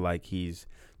 I feel like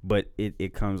but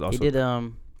it comes also.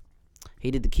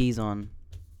 He did the keys on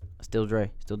Still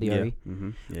Dre, Still DRE. Yeah,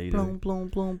 yeah, he did. Bloom, bloom,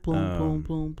 bloom, bloom, bloom,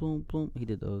 bloom, bloom, bloom. He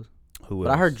did those. Who else?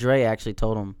 But I heard Dre actually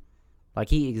told him, like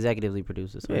he executively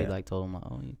produced it, so he like told him,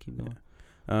 "Oh, you keep going."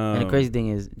 And the crazy thing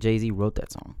is, Jay-Z wrote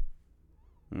that song.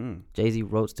 Jay-Z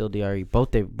wrote Still DRE,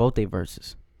 both they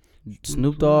verses.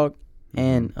 Snoop Dogg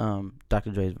and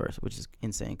Dr. Dre's verse, which is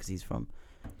insane because he's from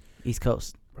East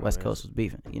Coast. Bro, West Coast was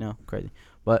beefing, crazy.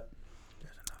 But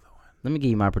there's another one. Let me give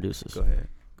you my producers. Go ahead.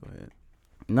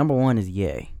 Number one is Ye,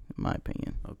 in my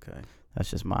opinion. Okay. That's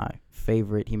just my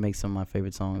favorite. He makes some of my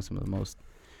favorite songs, some of the most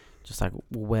just like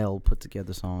well put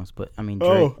together songs. But I mean,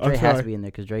 Dre has to be in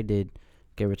there because Dre did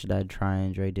Get Rich or Die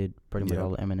Trying. Dre did pretty much all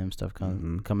the Eminem stuff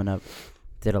coming up.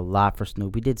 Did a lot for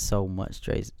Snoop. He did so much.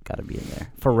 Dre's got to be in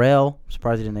there. Pharrell.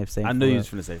 Surprised he didn't have to say. I knew you was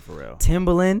finna say Pharrell.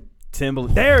 Timbaland.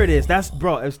 There it is. There's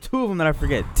two of them that I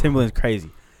forget. Timbaland's crazy.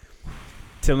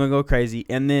 Timbaland go crazy.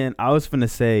 And then I was finna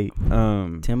say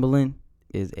Timbaland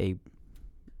is a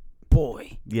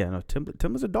boy. Yeah, no,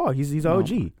 Timbaland's a dog. He's an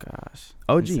OG. Oh my gosh.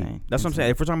 OG. Insane. That's what I'm saying.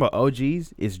 If we're talking about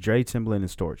OGs, it's Dre, Timbaland, and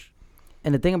Storch.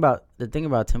 And the thing about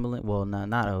Timbaland, well,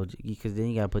 not OG, because then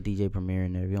you gotta put DJ Premier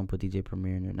in there. If you don't put DJ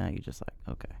Premier in there, now you're just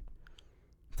like, okay.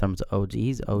 In terms of OG,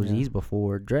 he's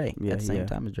before Dre at the same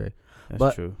time as Dre.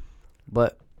 That's true.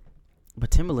 But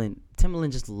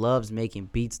Timbaland just loves making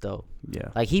beats though. Yeah.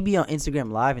 Like he be on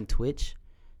Instagram Live and Twitch,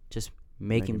 just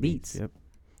making beats. Yep.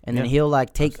 And then he'll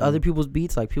like take other people's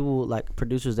beats, like people like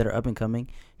producers that are up and coming.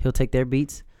 He'll take their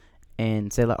beats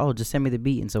and say like, oh, just send me the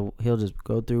beat. And so he'll just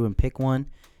go through and pick one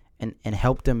and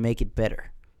help them make it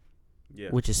better. Yeah.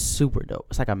 Which is super dope.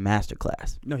 It's like a master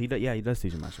class. No, he does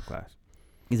teach a master class.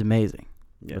 He's amazing.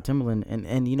 Yeah. But Timbaland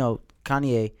and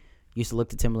Kanye used to look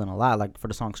to Timbaland a lot. Like for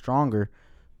the song Stronger,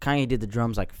 Kanye did the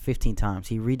drums like 15 times.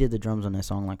 He redid the drums on that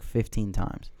song like 15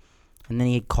 times. And then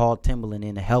he called Timbaland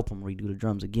in to help him redo the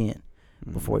drums again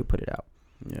before he put it out.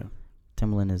 Yeah.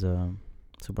 Timbaland is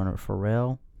super under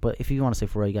Pharrell. But if you want to say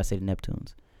Pharrell, you got to say the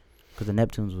Neptunes. Because the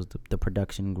Neptunes was the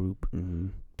production group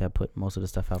that put most of the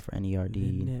stuff out for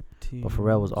NERD. But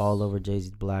Pharrell was all over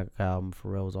Jay-Z's Black album.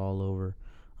 Pharrell was all over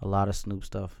a lot of Snoop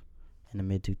stuff in the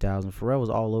mid-2000s. Pharrell was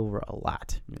all over a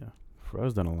lot. Yeah.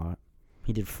 Pharrell's done a lot.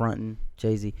 He did Frontin',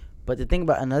 Jay-Z. But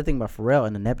another thing about Pharrell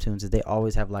and the Neptunes is they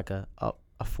always have like a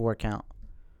 4 count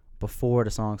before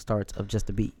the song starts of just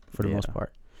the beat for the most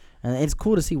part. And it's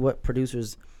cool to see what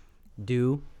producers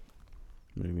do.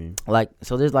 What do you mean? Like,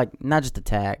 so there's like not just a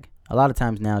tag. A lot of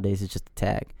times nowadays it's just a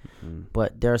tag.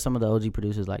 But there are some of the OG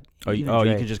producers like Dre, you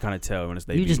can just kind of tell when it's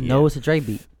their beat. You just know it's a Dre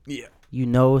beat. Yeah. You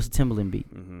know it's a Timbaland beat.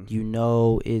 You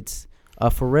know it's a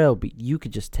Pharrell beat. You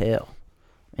could just tell.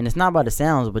 And it's not about the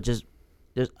sounds, but just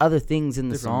there's other things in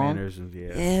the song.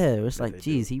 It's like,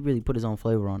 geez, he really put his own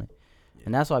flavor on it. Yeah.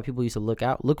 And that's why people used to look to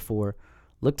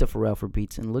Pharrell for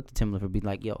beats and look to Timbaland for beats.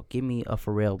 Like, yo, give me a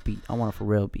Pharrell beat. I want a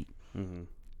Pharrell beat.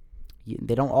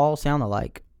 They don't all sound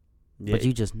alike, but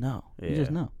you just know. You just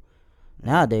know.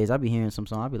 Nowadays, I be hearing some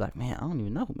song. I be like, man, I don't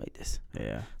even know who made this.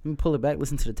 Yeah. Let me pull it back,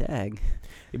 listen to the tag.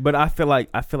 But I feel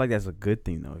like that's a good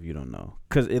thing though if you don't know,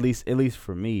 because at least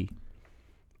for me,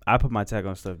 I put my tag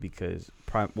on stuff because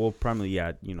primarily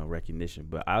recognition,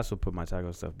 but I also put my tag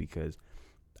on stuff because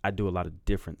I do a lot of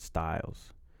different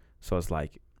styles. So it's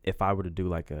like if I were to do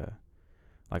like a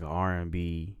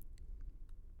R&B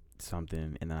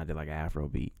something and then I did like an Afro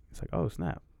beat, it's like, oh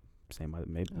snap,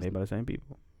 made by the same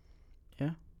people.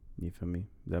 Yeah. You feel me?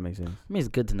 Does that make sense? I mean, it's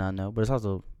good to not know, but it's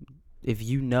also if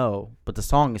you know, but the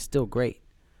song is still great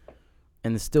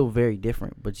and it's still very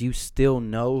different, but you still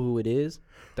know who it is.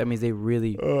 That means they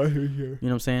really, I hear you. You know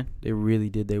what I'm saying? They really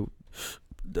did. They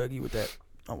dug you with that.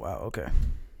 Oh wow, okay.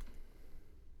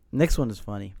 Next one is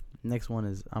funny. Next one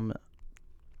is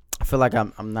I feel like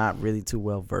I'm not really too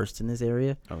well versed in this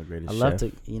area. I'm the greatest I love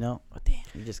chef. to, but damn,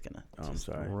 you're just gonna I'm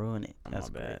sorry. ruin it. That's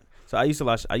bad. So I used to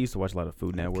watch a lot of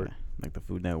Food Network, like the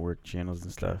Food Network channels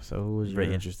and stuff. So who was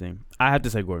very interesting? I have to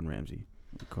say Gordon Ramsay.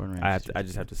 Gordon Ramsay. I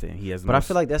just have to say him. He has. But I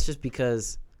feel like that's just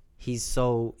because he's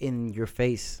so in your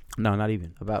face No, not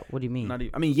even. about. What do you mean? Not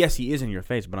even. I mean, yes, he is in your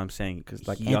face, but I'm saying because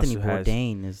Like he Anthony also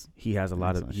Bourdain he has a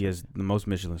lot of. Michelin He has the most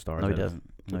Michelin stars. No, he ever. doesn't.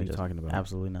 What No, are he you doesn't. talking about?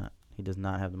 Absolutely not. He does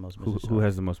not have the most Who Michelin who stars.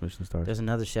 has the most Michelin stars? There's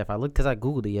another chef. I looked because I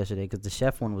googled it yesterday because the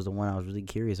chef one was the one I was really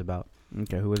curious about.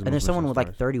 Okay, who has the And there's most someone Michelin with like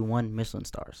stars? 31 Michelin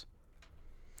stars.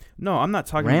 No, I'm not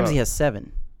talking Ramsey about. has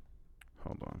 7.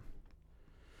 Hold on.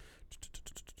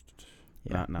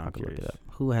 Yeah, Now I I'm could look it curious.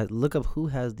 up. Look up who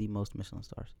has the most Michelin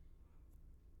stars.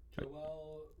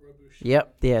 Joel Robuchon.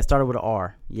 Yep. Yeah, it started with an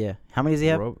R. Yeah. How many does he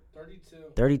have? 32.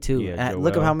 32. Yeah,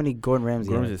 Look up Joel. how many Gordon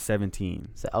Ramsay Ramsey has. is 17.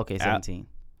 Okay, 17.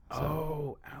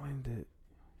 Oh, Allen did.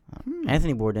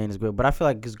 Anthony Bourdain is good, but I feel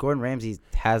like because Gordon Ramsay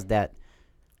has that.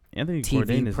 Anthony TV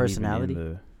Bourdain is personality. Even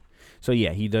in the, so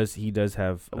yeah, he does. He does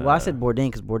have. Well, I said Bourdain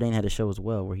because Bourdain had a show as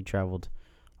well where he traveled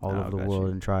all Oh, over the got world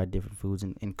you. and tried different foods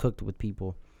and cooked with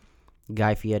people.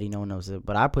 Guy Fieri, no one knows it,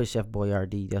 but I put Chef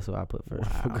Boyardee. That's what I put for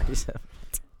Wow. great chef.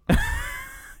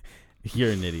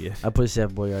 You're an idiot. I put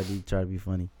Chef Boyardee. Try to be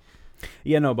funny.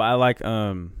 Yeah, no, but I like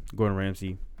Gordon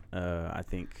Ramsay. I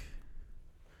think.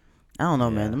 I don't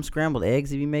know, man. Yeah. Them scrambled eggs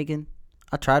he be making.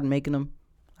 I tried making them.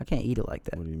 I can't eat it like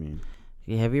that. What do you mean?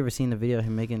 Yeah, have you ever seen the video of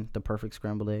him making the perfect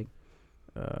scrambled egg?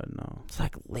 No. It's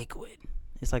like liquid.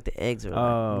 It's like the eggs are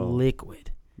Oh. like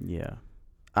liquid. Yeah.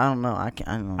 I don't know. I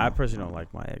don't know. I personally don't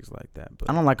like my eggs like that, but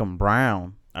I don't like them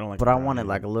brown, I don't like. but I want it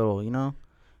like a little. You know,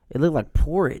 it looked like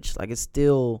porridge. Like it's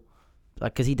still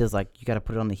like because he does like you got to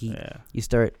put it on the heat. Yeah. You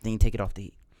stir it, then you take it off the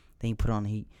heat. Then you put it on the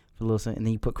heat for a little second, and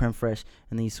then you put creme fraiche,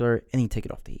 and then you stir it, and then you take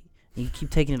it off the heat. And you keep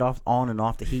taking it off on and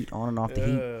off the heat, on and off the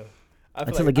heat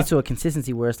until it gets to a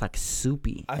consistency where it's like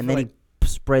soupy, I and feel then he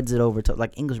spreads it over to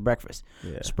like English breakfast.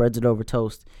 Yeah. Spreads it over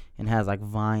toast and has like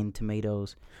vine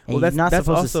tomatoes. And Well, that's supposed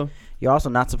also to. You're also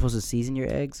not supposed to season your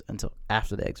eggs until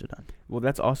after the eggs are done. well,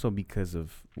 that's also because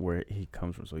of where he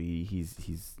comes from. So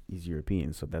he's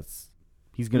European. So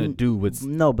he's gonna do what's.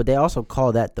 No, but they also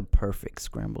call that the perfect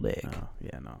scrambled egg. Oh,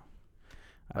 yeah, no.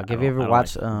 Like, I have you don't- ever I don't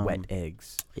watched, like wet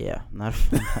eggs? Yeah, not a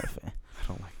fan.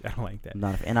 I don't like that.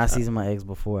 Not a fan. And I season my eggs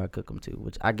before I cook them too,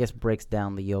 which I guess breaks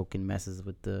down the yolk and messes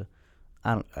with the.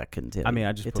 I couldn't tell. I you. mean,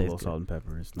 I just It put a little tastes good. salt and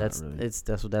pepper. It's That's not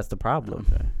really. that's the problem.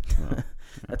 Okay. Well,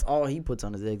 That's all he puts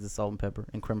on his eggs is salt and pepper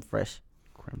and creme fraiche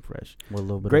creme fraiche. with a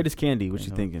little bit Greatest candy. What Yeah,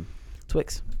 you no. thinking? of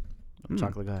Twix. I'm a Mm.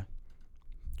 chocolate guy.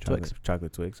 Twix.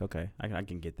 Chocolate Twix. Okay, I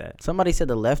can get that. Somebody said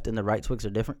the left and the right Twix are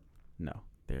different. No,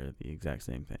 they're the exact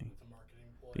same thing. It's a marketing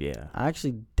ploy. Yeah, I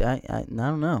actually, I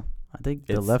don't know. I think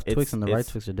the left Twix and the right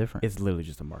Twix are different. it's literally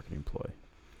just a marketing ploy.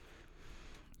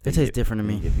 It tastes different to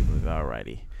me. Get people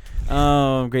alrighty.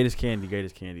 Greatest candy. So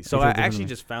tastes I different to actually me.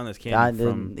 just found this I candy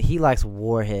from. he likes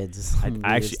Warheads. I Weird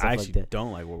actually stuff like that.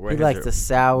 don't like He Warheads. likes the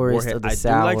sourest of the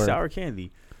sour. I do like sour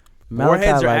candy. Malachi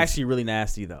Warheads are likes- actually really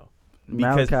nasty though.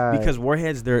 Because Malachi-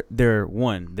 Warheads they're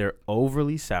they're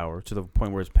overly sour to the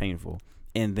point where it's painful,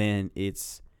 and then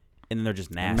they're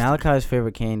just nasty. Malachi's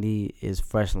favorite candy is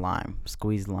fresh lime,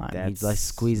 squeezed lime. He like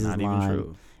squeezes not even lime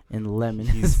true. and lemon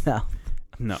in his mouth.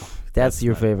 No, That's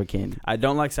your not- favorite candy. I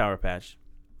don't like Sour Patch.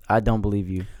 I don't believe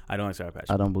you. I don't like Sour Patch.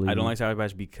 I don't believe I don't you. like Sour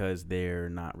Patch because they're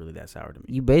not really that sour to me.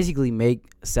 You basically make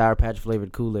Sour Patch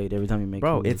flavored Kool-Aid every time you make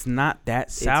Bro, Kool-Aid. it's not that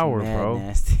It's sour, mad bro.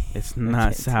 Nasty. It's I not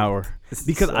can't do sour it. It's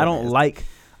because so I don't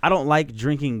nasty. like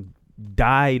drinking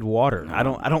dyed water. No,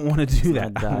 I don't want to do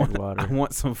that. not dyed water. I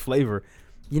want some flavor.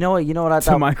 You know what I To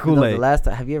thought? my Kool-Aid. The last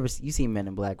time, have you seen Men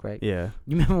in Black, right? Yeah.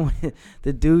 You remember when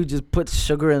the dude just puts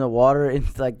sugar in the water and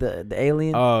like the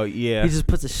alien? Oh yeah. He just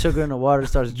puts the sugar in the water and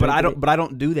starts drinking. But I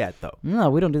don't do that though. No,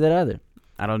 we don't do that either.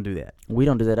 I don't do that. We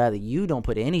don't do that either. You don't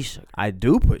put any sugar. I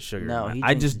do put sugar. No, in he mine.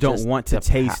 I drinks just don't just want to the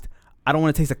taste. I don't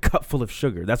want to taste a cup full of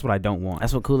sugar. That's what I don't want.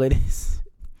 That's what Kool-Aid is.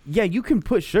 Yeah, you can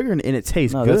put sugar in it and it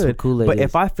tastes No, good. that's what Kool-Aid But is.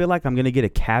 if I feel like I'm gonna get a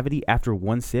cavity after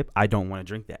one sip, I don't want to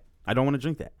drink that. I don't want to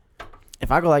drink that.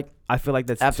 If I go like I feel like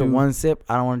that's after too, one sip,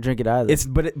 I don't want to drink it either.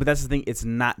 But that's the thing. It's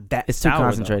not that. It's too sour, though.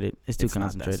 concentrated. It's too It's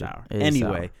not that concentrated. sour. It is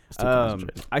Anyway, sour. It's too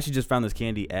concentrated. I actually just found this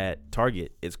candy at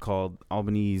Target. It's called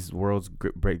Albany's World's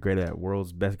Best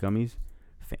Gummies.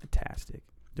 Fantastic.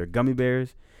 They're gummy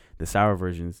bears, the sour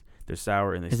versions. They're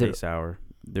sour and they Is stay it- sour.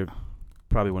 They're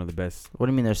probably one of the best. What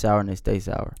do you mean they're sour and they stay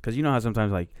sour? Because you know how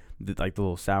sometimes like the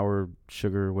little sour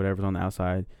sugar or whatever's on the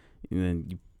outside, and then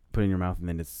you put it in your mouth and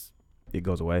then it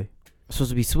goes away. It's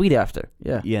supposed to be sweet after.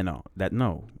 Yeah. Yeah, no,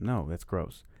 that's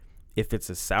gross. If it's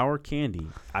a sour candy,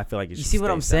 I feel like it You should see what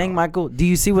stay I'm saying, sour. Michael? Do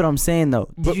you see what I'm saying though?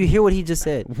 But- Did you hear what he just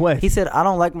said? What? He said, "I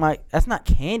don't like my." That's not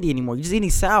candy anymore. You're just eating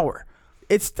sour.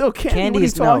 It's still candy. Candy What are you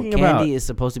is talking about? Candy is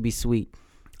supposed to be sweet.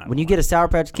 I When don't you get a like Sour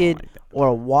Patch that. I don't Kid like that. or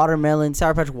a watermelon,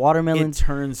 Sour Patch It watermelons,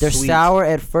 turns they're sweet. sour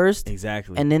at first,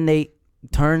 Exactly. and then they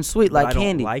turn sweet like I don't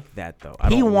candy. like that though.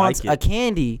 He wants like a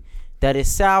candy that is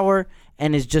sour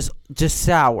and is just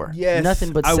sour. Yes,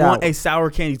 Nothing but I sour. want a sour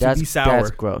candy to be sour.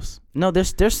 That's gross. No,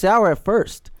 they're sour at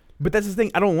first. But that's the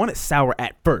thing. I don't want it sour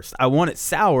at first. I want it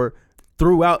sour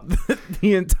throughout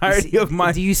the entirety of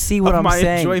my. Do you see what I'm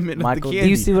saying, Michael?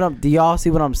 Do y'all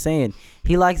see what I'm saying?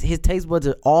 He likes his taste buds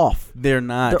are off. They're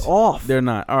not. They're off. They're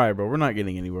not. All right, bro. We're not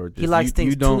getting anywhere with this. He likes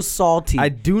things too salty. I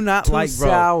do not too like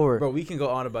sour. Bro, we can go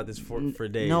on about this for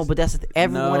days. No, but that's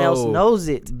everyone else knows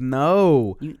it.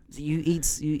 No. You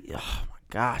eat. Oh my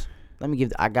gosh.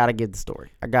 I gotta give the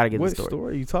story. What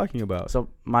story are you talking about? So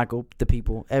Michael, the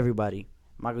people, everybody.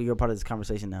 Michael, you're a part of this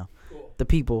conversation now. Cool. The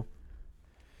people.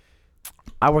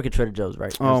 I work at Trader Joe's,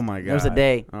 right? Oh my god. There was a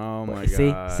day. Oh my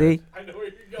god. See? I know where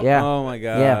you're going. Yeah. Oh my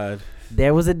god. Yeah.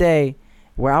 There was a day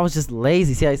where I was just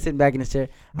lazy. See how he's sitting back in his chair?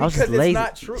 I was just lazy. It's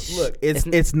not true. Look,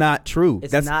 it's not true.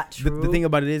 It's not true. The thing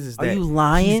about it is Are that you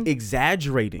lying? he's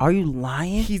exaggerating. Are you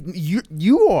lying?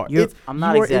 You are. I'm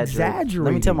not exaggerating.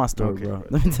 Let me tell my story, okay, bro.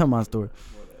 Let me tell my story.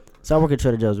 So I work at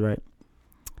Trader Joe's, right?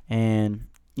 And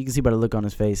you can see by the look on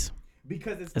his face.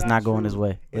 Because it's not going his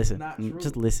way. It's Listen. not true.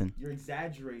 Just listen. You're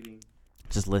exaggerating.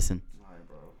 Just listen. All right,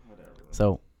 bro. Whatever.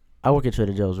 So I work at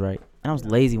Trader Joe's, right? And I was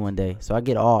lazy one day. So I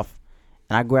get off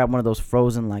and I grab one of those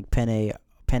frozen like penne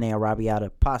arrabbiata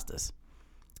pastas.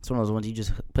 It's one of those ones you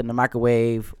just put in the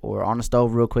microwave or on the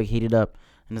stove real quick, heat it up,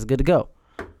 and it's good to go.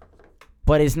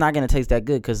 But it's not going to taste that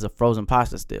good because it's a frozen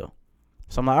pasta still.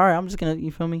 So I'm like, all right, I'm just going to,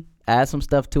 you feel me, add some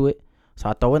stuff to it. So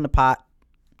I throw it in the pot,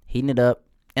 heating it up.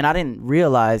 And I didn't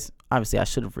realize, obviously I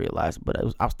should have realized, but I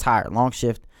was tired, long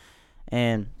shift.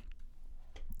 And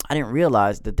I didn't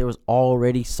realize that there was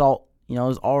already salt. You know, it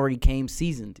was already came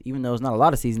seasoned. Even though it's not a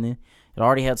lot of seasoning, it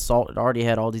already had salt. It already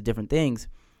had all these different things.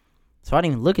 So I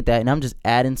didn't even look at that. And I'm just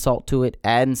adding salt to it,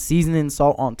 adding seasoning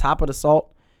salt on top of the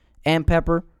salt and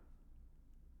pepper.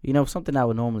 You know, something I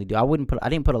would normally do. I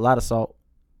didn't put a lot of salt.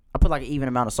 I put like an even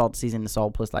amount of salt, seasoning,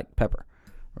 salt plus like pepper,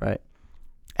 right?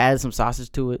 Added some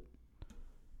sausage to it,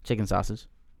 chicken sausage,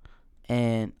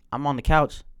 and I'm on the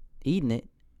couch eating it,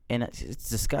 and it's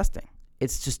disgusting.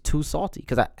 It's just too salty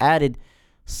because I added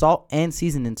salt and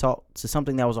seasoning salt to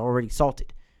something that was already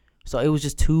salted, so it was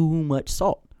just too much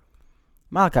salt.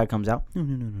 Malachi comes out,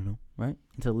 no, right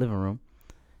into the living room.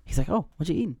 He's like, "Oh, what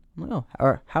you eating?" I'm like, "Oh,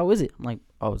 or how is it?" I'm like,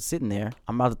 "Oh, it's sitting there.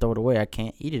 I'm about to throw it away. I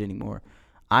can't eat it anymore.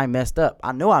 I messed up.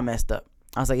 I know I messed up."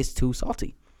 I was like, "It's too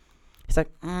salty." He's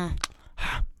like,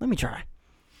 "Let me try."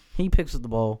 He picks up the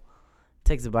bowl,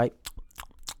 takes a bite.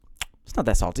 It's not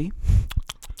that salty.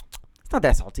 It's not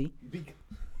that salty.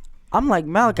 I'm like,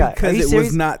 Malachi, because are you it serious?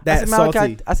 was not that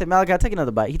salty. I said, Malachi, take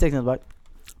another bite. He takes another bite.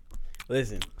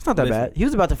 Listen, it's not that bad. He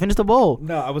was about to finish the bowl.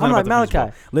 No, I was I'm not like, about to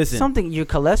Malachi, finish the bowl. Listen, something, your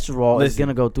cholesterol is going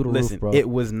to go through the roof, bro. It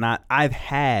was not. I've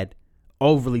had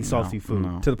overly salty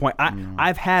food to the point.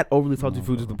 I've had overly salty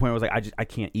food to the point where I was like, I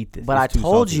can't eat this. But I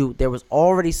told you there was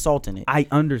already salt in it. I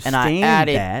understand and I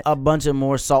added that. a bunch of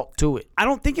more salt to it. I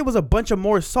don't think it was a bunch of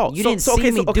more salt. You didn't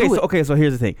see me do it. Okay, so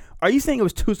here's the thing. Are you saying it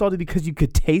was too salty because you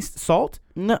could taste salt?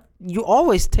 No, you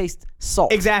always taste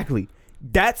salt. Exactly.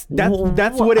 That's what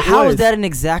it was. How is that an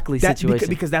exactly situation?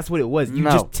 Because that's what it was. You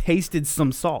just tasted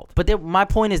some salt. But my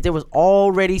point is there was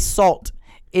already salt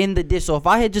in the dish. So if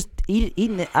I had just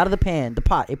eaten it out of the pan, the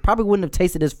pot, it probably wouldn't have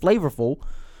tasted as flavorful.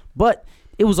 But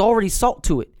it was already salt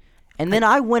to it. And then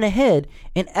I went ahead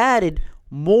and added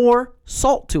more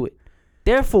salt to it.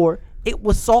 Therefore, it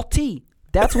was salty.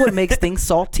 That's what makes things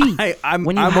salty.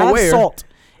 When you have salt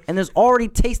and there's already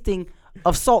tasting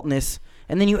of saltness,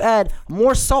 and then you add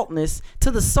more saltness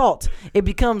to the salt, it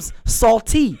becomes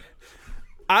salty.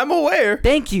 I'm aware.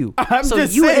 Thank you. So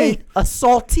you ate a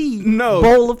salty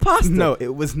bowl of pasta. No,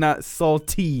 it was not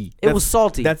salty. It was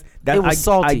salty. It was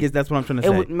salty. I guess that's what I'm trying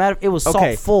to say. It was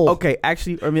salt full. Okay,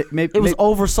 actually, or maybe it was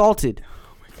over salted.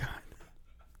 Oh my god.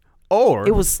 Or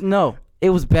it was It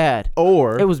was bad.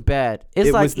 Or it was bad.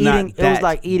 It's like eating. It was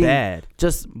like eating bad.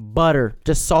 Just butter,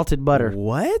 just salted butter.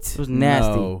 What? It was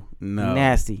nasty. No.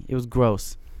 Nasty. It was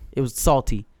gross. It was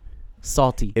salty.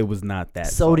 It was not that.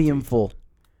 Sodium salty. full.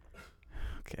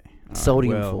 Okay.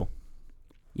 Sodium full.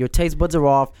 Your taste buds are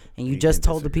off, and you just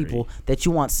told the people that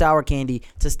you want sour candy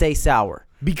to stay sour.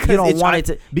 Because you don't want it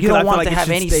to. You don't want to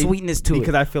have any sweetness to it.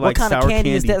 Because I feel like what kind sour of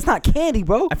candy is that? It's not candy,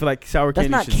 bro. I feel like sour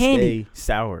candy should stay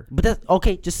sour. But that's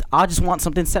okay. I just want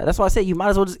something sour. That's why I say you might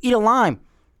as well just eat a lime.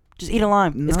 Just eat a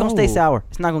lime. No. It's gonna stay sour.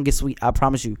 It's not gonna get sweet. I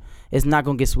promise you. It's not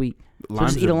gonna get sweet.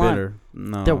 Limes so just eat a lime. Bitter.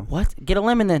 No. They're what? Get a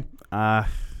lemon then.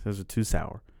 Those are too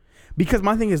sour. Because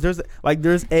my thing is, there's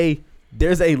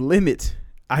a limit,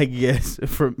 I guess,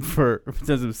 for in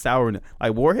terms of sourness.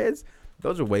 Like Warheads,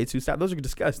 those are way too sour. Those are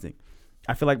disgusting.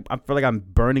 I feel like I'm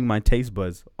burning my taste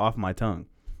buds off my tongue.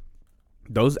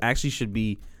 Those actually should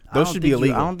be. Those should be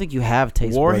illegal. I don't think you have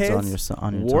taste buds on your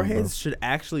tongue. Warheads should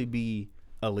actually be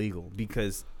illegal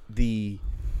because I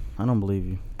don't believe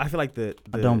you. I feel like I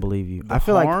don't believe you. I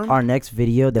feel like our next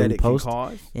video that we post,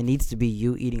 it needs to be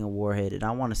you eating a warhead, and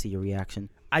I want to see your reaction.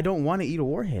 I don't want to eat a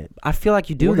warhead. I feel like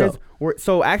you do though.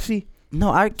 So actually, no,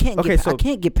 I can't. I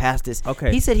can't get past this.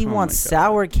 Okay, he said he wants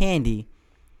sour candy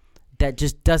that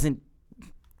just doesn't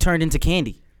turn into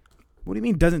candy. What do you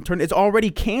mean doesn't turn? It's already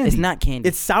candy. It's not candy.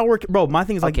 It's sour, bro. My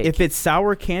thing is like if it's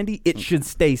sour candy, it should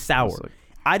stay sour.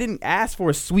 I didn't ask for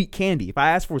a sweet candy. If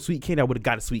I asked for a sweet candy, I would have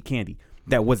got a sweet candy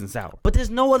that wasn't sour. But there's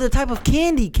no other type of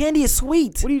candy. Candy is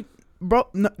sweet. What do you, bro?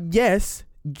 No, yes,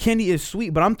 candy is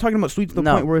sweet, but I'm talking about sweet to the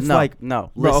point where it's bro,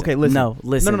 listen.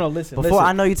 Listen. No, listen. Before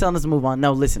I know you're telling us to move on.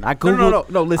 No, listen. I googled.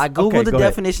 No, listen. I googled the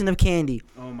definition of candy.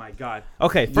 Oh my god.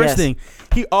 Okay, first thing,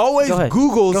 he always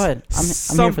Googles. Go ahead. I'm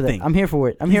here for that. I'm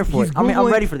here for it.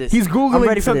 I'm ready for this. He's Googling. I'm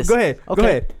ready for this. Go ahead. Okay. Go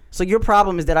ahead. So your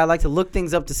problem is that I like to look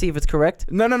things up to see if it's correct?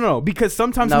 No. Because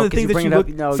sometimes some of the things that you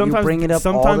look,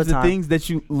 sometimes the things that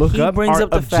you look up are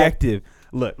objective.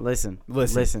 Look. Listen.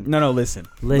 No, listen.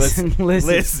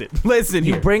 Listen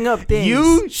You here. bring up things.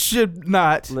 You should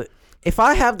not. If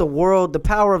I have the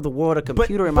power of the world, a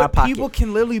computer in my pocket, people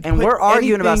can literally and we're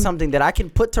arguing about something that I can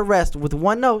put to rest with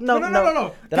one no.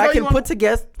 that I can put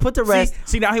to rest.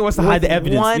 See, now he wants to hide the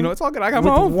evidence. It's all good. I got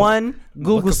my own. With one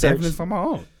Google search. Evidence on my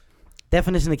own.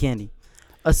 Definition of candy.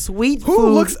 A sweet food.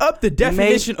 Who looks up the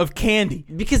definition of candy?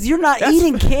 Because you're not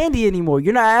eating candy anymore.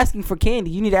 You're not asking for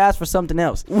candy. You need to ask for something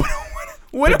else.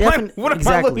 What am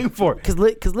I looking for? Because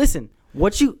listen,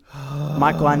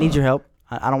 Michael, I need your help.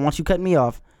 I don't want you cutting me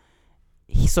off.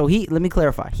 Let me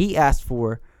clarify. He asked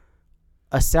for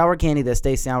a sour candy that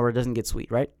stays sour, doesn't get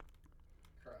sweet, right?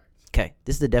 Correct. Okay,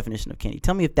 this is the definition of candy.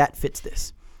 Tell me if that fits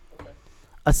this. Okay.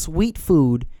 A sweet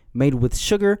food made with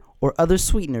sugar or other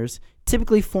sweeteners,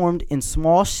 typically formed in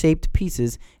small shaped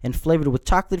pieces and flavored with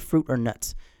chocolate, fruit, or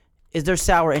nuts. Is there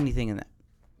sour anything in that?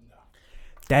 No.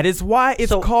 That is why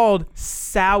it's called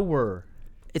sour.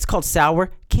 It's called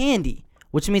sour candy,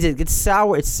 which means it gets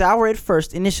sour. It's sour at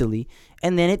first initially,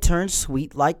 and then it turns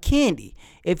sweet like candy.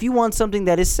 If you want something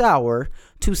that is sour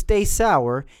to stay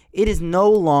sour, it is no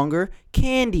longer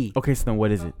candy. Okay, so then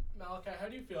what is it? Malachi, how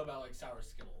do you feel about like sour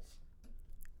Skittles?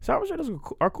 Sour Skittles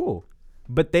are cool,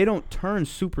 but they don't turn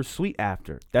super sweet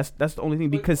after. That's the only thing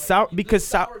because sour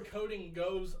coating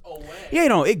goes away.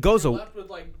 Yeah, it goes away. Left with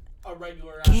like a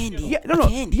regular candy. Yeah,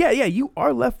 candy. Yeah, you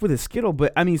are left with a Skittle,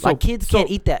 but I mean, so like kids can't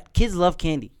eat that. Kids love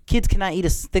candy. Kids cannot eat a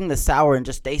thing that's sour and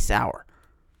just stay sour.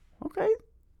 Okay,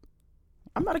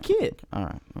 I'm not a kid. All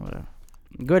right, whatever.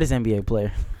 Greatest NBA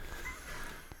player.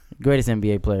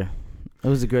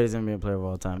 Who's the greatest NBA player of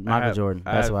all time? Michael Jordan.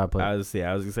 That's what I put. I was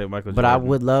gonna say Michael Jordan. But I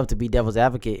would love to be devil's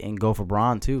advocate and go for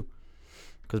Bron too,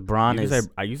 because Bron is.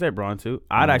 You say Bron too.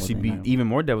 I'd actually be even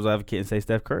more devil's advocate and say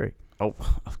Steph Curry. Oh,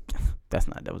 that's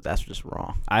not devil's. That's just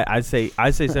wrong. I'd say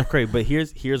Steph Curry, but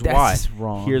here's that's why.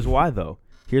 Wrong. Here's why though.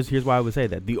 Here's why I would say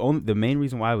that. The main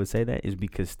reason why I would say that is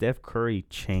because Steph Curry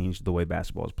changed the way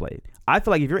basketball is played. I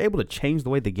feel like if you're able to change the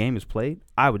way the game is played,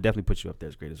 I would definitely put you up there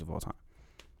as greatest of all time.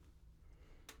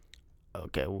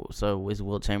 Okay, so is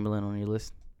Wilt Chamberlain on your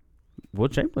list?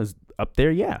 Wilt Chamberlain's up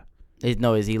there, yeah.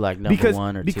 Is he like number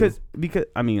one or two? Because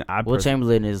I mean, Wilt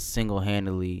Chamberlain is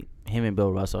single-handedly, him and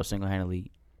Bill Russell are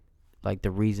single-handedly like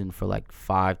the reason for like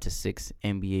 5 to 6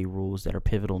 NBA rules that are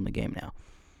pivotal in the game now.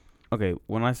 Okay,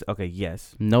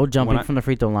 yes. No jumping from the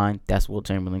free throw line. That's Wilt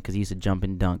Chamberlain because he used to jump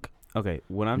and dunk. Okay,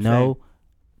 when I'm saying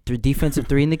defensive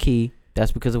three in the key.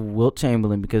 That's because of Wilt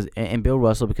Chamberlain and Bill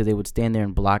Russell because they would stand there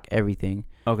and block everything.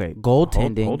 Okay,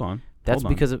 goaltending. Hold on. That's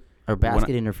because of basket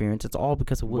interference. It's all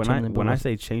because of Wilt Chamberlain. When I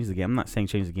say change the game, I'm not saying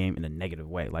change the game in a negative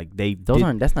way. Like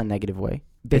that's not negative way.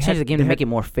 They changed the game to make it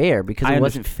more fair because it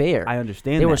wasn't fair. I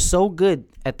understand. They were so good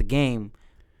at the game.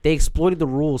 They exploited the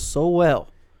rules so well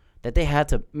that they had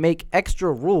to make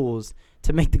extra rules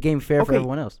to make the game fair for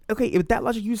everyone else. Okay, with that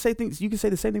logic, you can say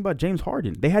the same thing about James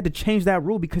Harden. They had to change that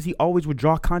rule because he always would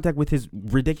draw contact with his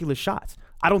ridiculous shots.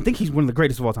 I don't think he's one of the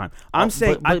greatest of all time.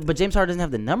 But James Harden doesn't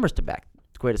have the numbers to back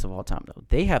the greatest of all time, though.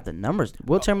 They have the numbers.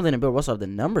 Wilt Chamberlain and Bill Russell have the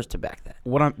numbers to back that.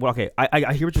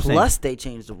 I hear what you're saying. Plus, they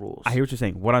changed the rules. I hear what you're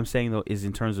saying. What I'm saying, though, is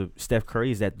in terms of Steph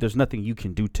Curry, is that there's nothing you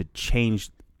can do to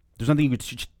change. There's nothing you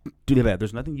can do that.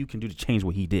 There's nothing you can do to change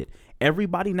what he did.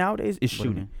 Everybody nowadays is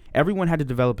shooting. Everyone had to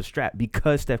develop a strat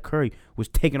because Steph Curry was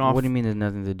taken off. What do you mean? There's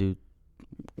nothing to do.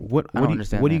 I don't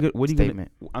understand. What are you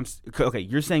statement? Okay,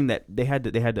 you're saying that they had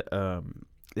to.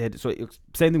 So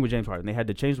same thing with James Harden. They had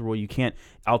to change the rule. You can't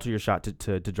alter your shot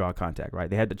to draw contact,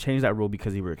 right? They had to change that rule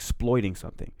because they were exploiting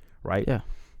something, right? Yeah.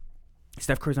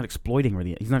 Steph Curry's not exploiting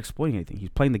really. He's not exploiting anything. He's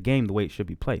playing the game the way it should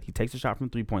be played. He takes a shot from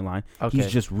the 3-point line. Okay.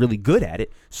 He's just really good at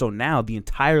it. So now the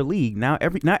entire league, now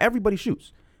everybody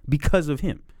shoots because of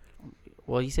him.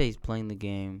 Well, you say he's playing the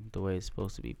game the way it's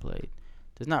supposed to be played.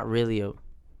 There's not really a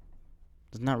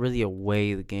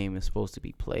way the game is supposed to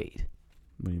be played.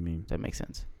 What do you mean? Does that make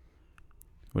sense?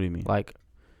 What do you mean? Like,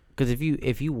 because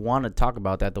if you want to talk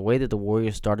about that, the way that the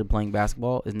Warriors started playing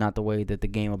basketball is not the way that the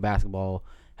game of basketball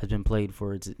has been played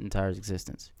for its entire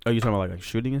existence. Oh, you talking about like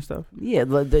shooting and stuff? Yeah,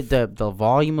 the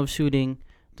volume of shooting,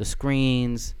 the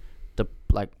screens, the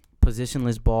like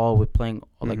positionless ball with playing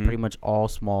like pretty much all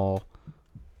small.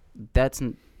 That's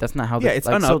not how. Yeah,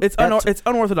 it's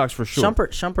unorthodox for sure.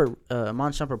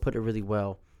 Amon Shumpert put it really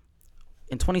well.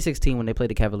 In 2016, when they played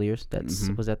the Cavaliers,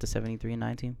 was that the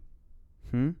 73-9 team?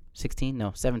 16?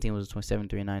 No, 17 was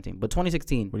 73-19. But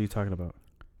 2016. What are you talking about?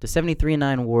 The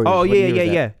 73-9 Warriors. Oh,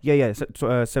 yeah.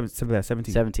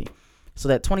 17. So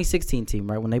that 2016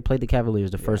 team, right, when they played the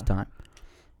Cavaliers the first time,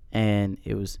 and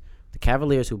it was the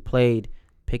Cavaliers who played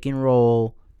pick and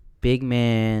roll, big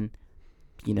man,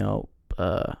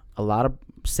 a lot of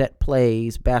set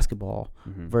plays, basketball,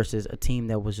 versus a team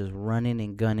that was just running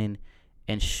and gunning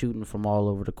and shooting from all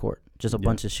over the court. Just a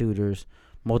bunch of shooters,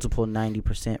 multiple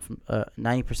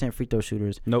 90% free throw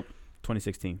shooters. Nope,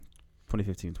 2015,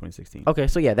 2016. Okay,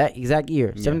 so yeah, that exact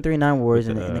year, 73-9 Warriors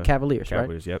and the Cavaliers,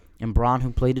 right? Yep. And Bron,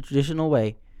 who played the traditional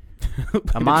way.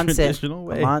 Amon said,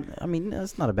 I mean,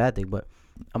 that's not a bad thing, but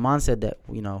Amon said that,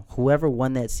 whoever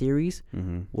won that series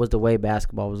was the way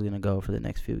basketball was going to go for the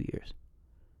next few years,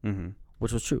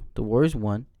 which was true. The Warriors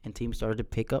won, and teams started to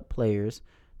pick up players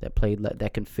that played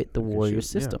that can fit the Warriors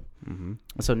system. And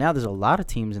so now there's a lot of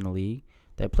teams in the league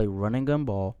that play run and gun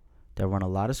ball, that run a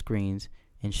lot of screens,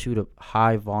 and shoot a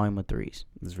high volume of threes.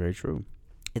 That's very true.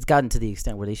 It's gotten to the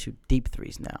extent where they shoot deep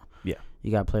threes now. Yeah.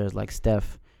 You got players like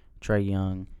Steph, Trae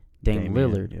Young, Damian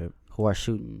Lillard, who are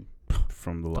shooting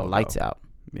from the lights out.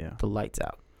 Yeah. The lights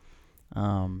out.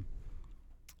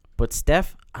 But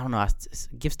Steph, I don't know.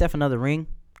 Give Steph another ring.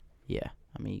 Yeah.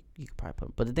 I mean, you could probably put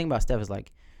him. But the thing about Steph is,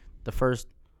 like, the first,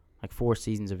 4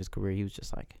 seasons of his career, he was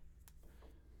just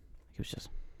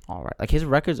all right. Like, his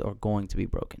records are going to be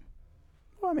broken.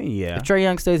 Well, I mean, yeah. If Trae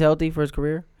Young stays healthy for his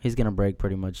career, he's going to break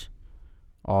pretty much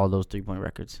all those 3-point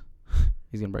records.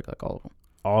 He's going to break, all of them.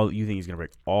 You think he's going to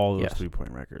break all those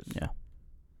 3-point records? Yeah.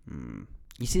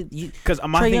 You see, because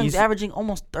Trae Young's averaging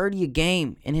almost 30 a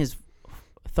game in his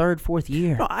third, fourth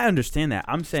year. No, I understand that.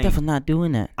 I'm saying Steph is not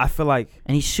doing that. I feel like,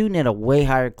 and he's shooting at a way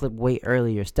higher clip way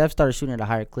earlier. Steph started shooting at a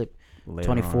higher clip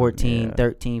 2014,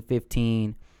 13,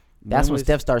 15. That's when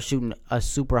Steph started shooting a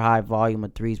super high volume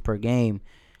of threes per game.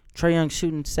 Trae Young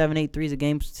shooting 7-8 threes a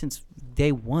game since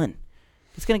day one.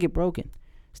 It's gonna get broken.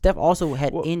 Steph also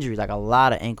had injuries, like a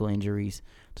lot of ankle injuries,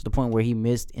 to the point where he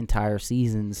missed entire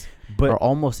seasons, or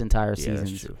almost entire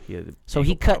seasons. That's true. So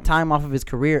he cut time off of his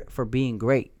career for being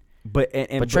great. But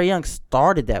Trae Young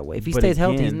started that way. If he stays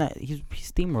healthy, he's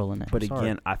steamrolling that. But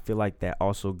again, I feel like that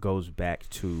also goes back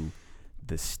to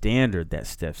the standard that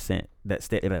Steph set.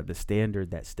 The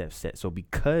standard that Steph set. So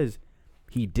because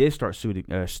he did start shooting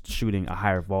a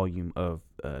higher volume of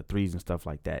threes and stuff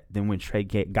like that, then when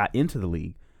Trae got into the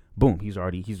league, boom, he's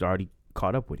already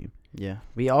caught up with him. Yeah,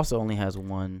 but he also only has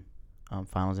one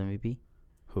Finals MVP.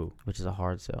 Who? Which is a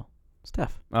hard sell.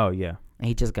 Steph. Oh yeah, and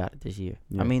he just got it this year.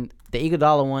 Yeah. I mean, the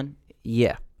Iguodala one,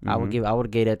 I would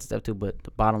have gave that to Steph too. But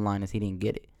the bottom line is he didn't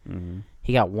get it.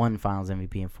 He got one Finals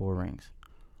MVP and 4 rings.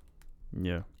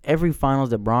 Yeah. Every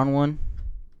Finals that Bron won.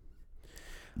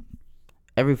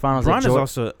 Every Finals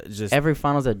every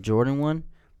Finals that Jordan won.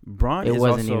 It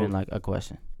wasn't even like a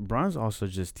question. Bron's also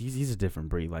just he's a different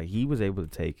breed. Like, he was able to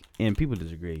take, and people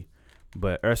disagree,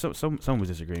 or some was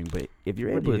disagreeing. But if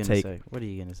you're able to take, what are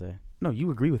you gonna say? No,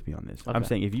 you agree with me on this. Okay. I'm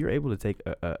saying if you're able to take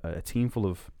a team full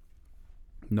of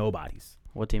nobodies.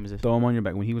 What team is this? Throw him on your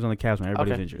back. When he was on the Cavs, when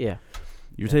everybody was injured. Yeah.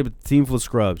 You're taking a team full of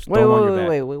scrubs. Throw him on your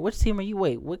back. Wait. Which team are you?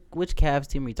 Which Cavs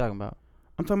team are you talking about?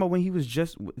 I'm talking about when he was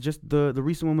just the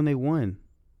recent one when they won.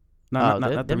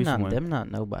 Not the recent one. Them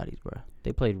not nobodies, bro.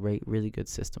 They played really good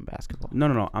system basketball.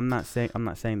 No. I'm not saying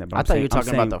that. But I thought you were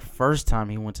talking about the first time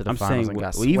he went to the finals and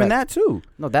got swept. Even that too.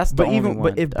 No, that's the only one.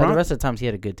 But if the rest of the times he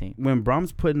had a good team. When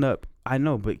Brom's putting up, I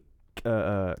know, but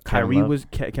Kyrie was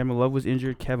Kevin Love was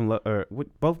injured. Kevin Love,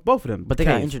 both of them. But they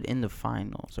got injured in the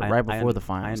finals, or right before the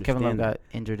finals. Kevin Love got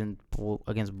injured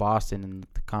against Boston in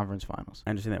the conference finals. I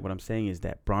understand that. What I'm saying is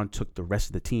that Bron took the rest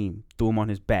of the team, threw him on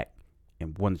his back,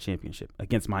 and won the championship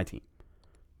against my team.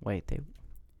 Wait,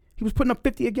 he was putting up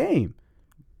 50 a game.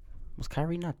 Was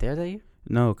Kyrie not there that year?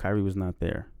 No, Kyrie was not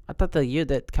there. I thought the year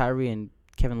that Kyrie and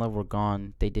Kevin Love were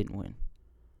gone, they didn't win.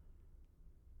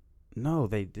 No,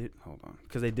 they did. Hold on,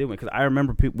 because they did win. Because I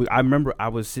remember people. I remember I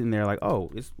was sitting there like,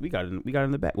 oh, we got it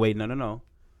in the back. Wait, no.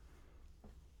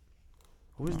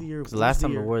 What was the year? Last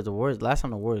time the Warriors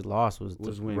lost was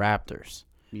the when Raptors.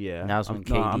 Yeah, And that was when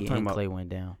KD and Clay went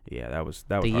down. Yeah, that was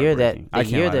The year that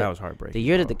that was heartbreaking. The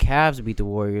year that the Cavs beat the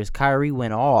Warriors, Kyrie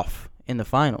went off in the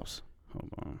finals. Hold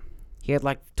on. He had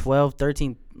like 12,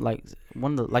 13, like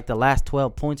one of the last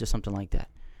 12 points or something like that.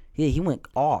 He went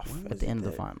off at the end of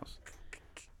the finals.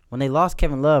 When they lost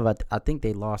Kevin Love, I think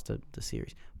they lost the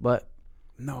series. But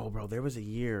no, bro, there was a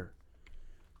year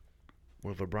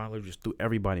where LeBron literally just threw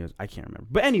everybody. I can't remember.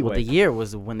 But anyway, the year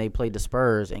was when they played the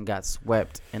Spurs and got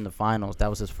swept in the finals. That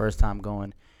was his first time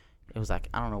going. It was like,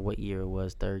 I don't know what year it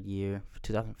was, third year,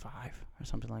 2005 or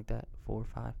something like that, 4 or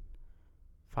 5,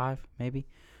 5 maybe.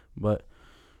 But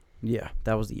yeah,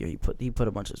 that was the year he put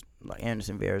a bunch of like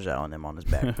Anderson Varejao on them on his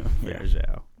back.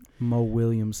 Varejao. Mo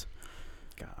Williams.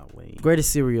 Golly.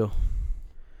 Greatest cereal.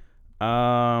 You're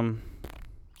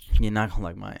not gonna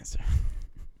like my answer.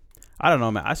 I don't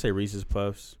know, man. I say Reese's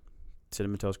Puffs,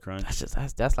 Cinnamon Toast Crunch.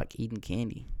 That's like eating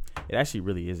candy. It actually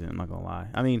really isn't. I'm not gonna lie.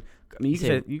 I mean, you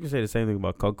can say the same thing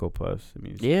about Cocoa Puffs. I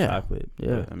mean, it's chocolate.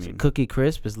 Yeah. But, I mean, Cookie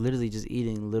Crisp is literally just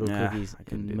eating little cookies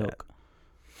and milk.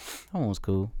 That one was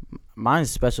cool. Mine's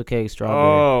Special K strawberry.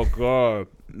 Oh god.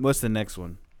 What's the next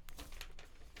one?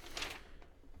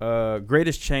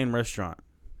 Greatest chain restaurant.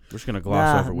 We're just gonna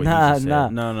gloss over what you just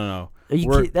said. No.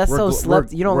 That's so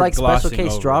slept. You don't like Special K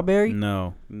strawberry?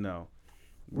 No.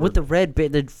 With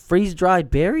the freeze dried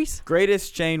berries?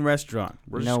 Greatest chain restaurant.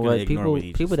 We're just gonna ignore what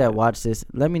he people that watch this,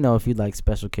 let me know if you'd like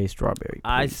Special K strawberry. Please.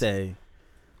 I say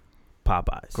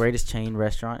Popeyes. Greatest chain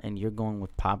restaurant, and you're going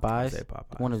with Popeyes? I say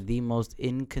Popeyes. One of the most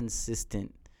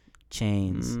inconsistent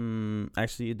chains.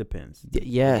 Actually, it depends.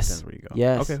 Yes. It depends where you go.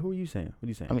 Yes. Okay, who are you saying? What are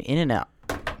you saying? I mean, In-N-Out.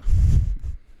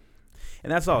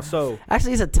 And that's all. So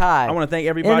actually, it's a tie. I want to thank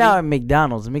everybody. In-N-Out and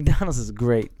McDonald's. McDonald's is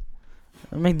great.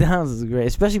 McDonald's is great,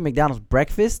 especially McDonald's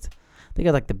breakfast. They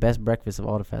got like the best breakfast of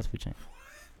all the fast food chains.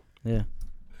 Yeah.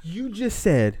 You just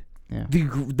said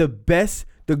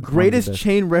the greatest best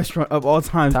chain restaurant of all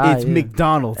time is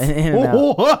McDonald's.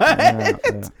 In-N-Out. What?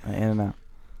 In-N-Out.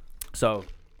 So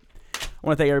I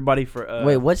want to thank everybody for.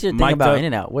 Wait, what's your thing about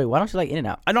In-N-Out? Wait, why don't you like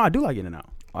In-N-Out? I know I do like In-N-Out.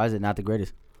 Why is it not the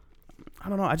greatest? I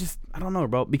don't know. I don't know,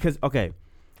 bro. Because okay,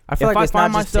 I feel like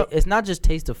it's not just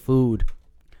taste of food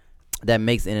that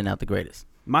makes In-N-Out the greatest.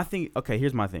 My thing. Okay,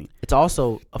 here's my thing. It's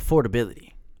also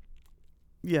affordability.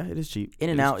 Yeah, it is cheap.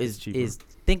 In-N-Out is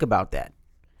think about that.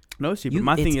 No, it's cheap.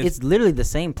 My thing is, it's literally the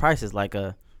same price as like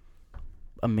a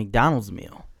McDonald's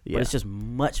meal, yeah. but it's just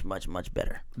much, much, much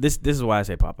better. This is why I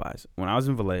say Popeyes. When I was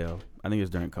in Vallejo, I think it was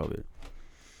during COVID.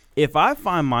 If I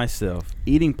find myself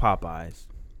eating Popeyes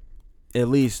at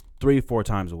least 3-4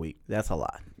 times a week, that's a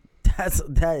lot. There's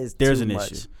too an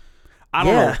much. issue. I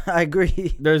don't know. I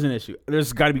agree. There's an issue.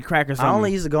 There's got to be crackers. I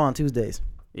only used to go on Tuesdays.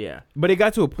 Yeah, but it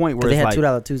got to a point where they it's had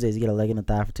like $2 Tuesdays. You get a leg and a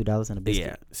thigh for $2 and a biscuit.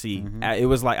 Yeah, see, it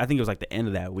was like I think it was like the end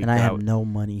of that week. And I had no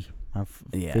money. I'm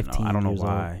 15 I don't know years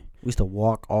why. Old. We used to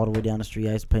walk all the way down the street.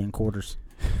 I used to pay in quarters.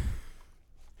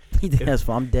 That's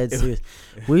fun. I'm dead serious.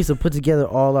 We used to put together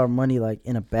all our money like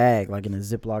in a bag, like in a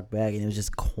Ziploc bag, and it was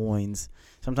just coins.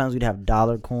 Sometimes we'd have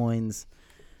dollar coins.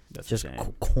 That's just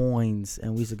coins,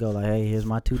 and we used to go like, "Hey, here's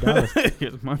my $2.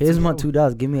 Here's my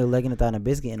 $2. Give me a leg and a thigh and a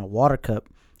biscuit and a water cup,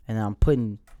 and I'm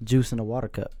putting juice in the water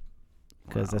cup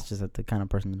because that's just the kind of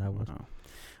person that I was." Wow.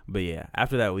 But yeah,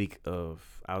 after that week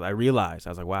I realized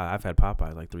I was like, "Wow, I've had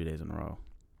Popeyes like 3 days in a row."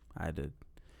 I had to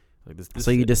like this.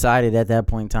 So you decided at that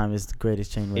point in time it's the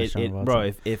greatest chain restaurant of all bro,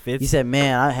 time. if it's you said,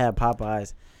 "Man, I had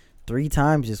Popeyes 3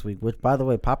 times this week," which by the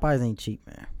way, Popeyes ain't cheap,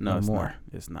 man. No, it's not.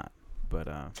 It's not. But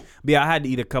yeah, I had to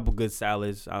eat a couple good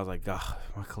salads. I was like, "God,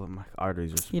 my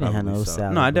arteries are." You didn't have no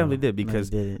salad. No, I definitely did because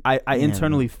I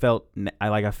internally felt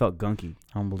I felt gunky.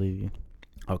 I don't believe you.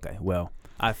 Okay, well,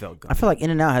 I felt gunky. I feel like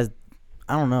In-N-Out has,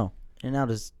 I don't know. In-N-Out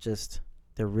is just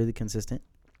they're really consistent.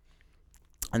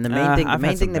 And the main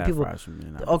thing that people.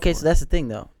 Okay, so that's the thing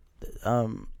though.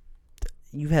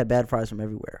 You've had bad fries from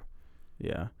everywhere.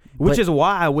 Yeah, which is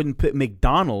why I wouldn't put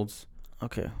McDonald's.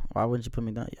 Okay, why wouldn't you put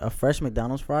McDonald's? A fresh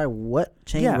McDonald's fry? What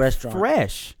chain restaurant?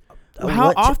 Fresh.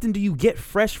 How often do you get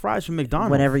fresh fries from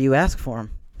McDonald's? Whenever you ask for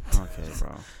them. Okay,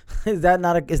 bro. Is that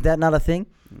not a thing?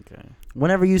 Okay.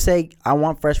 Whenever you say I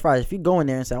want fresh fries, if you go in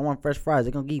there and say I want fresh fries,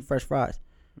 they're gonna give you fresh fries.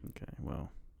 Okay,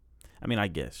 well, I mean, I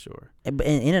guess sure. But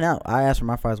In-N-Out, I ask for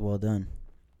my fries well done.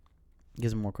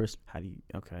 Gives them more crisp. How do you?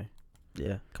 Okay.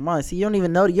 Yeah. Come on. See, you don't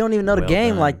even know the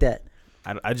game like that.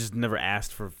 I just never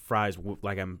asked for fries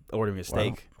like I'm ordering a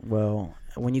steak. Well,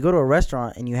 when you go to a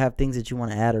restaurant and you have things that you want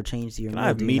to add or change to your meal, can I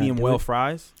have medium well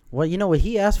fries? Well, you know what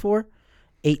he asked for?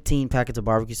 18 packets of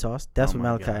barbecue sauce. That's Oh what my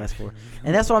Malachi God. asked for.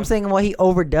 And that's what I'm saying why he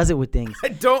overdoes it with things. I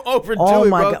don't overdo Oh it,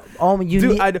 my bro. God. Oh, you Dude,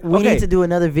 need, we okay. need to do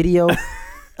another video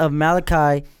of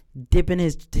Malachi dipping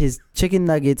his chicken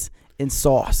nuggets in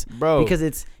sauce. Bro, Because he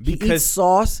eats because-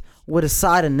 sauce with a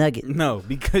side of nugget. No,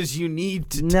 because you need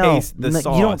to No, taste the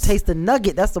sauce. you don't taste the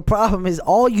nugget. That's the problem. Is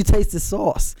all you taste is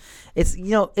sauce. It's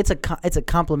it's a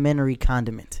complimentary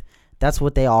condiment. That's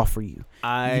what they offer you.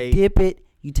 You dip it.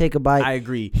 You take a bite. I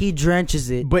agree. He drenches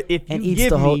it. But if and you eats give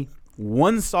the whole me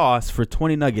one sauce for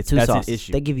 20 nuggets, two that's sauces. an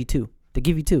issue. They give you two.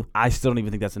 I still don't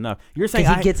even think that's enough. You're saying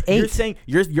 'Cause he gets You're 8. saying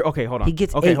you're okay. Hold on. He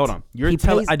gets okay. 8. Hold on. You're He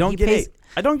telling. pays- I don't he get pays- 8.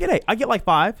 I don't get 8. I get like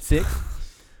 5, 6.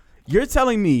 You're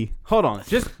telling me. Hold on.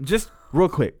 Just real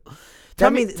quick.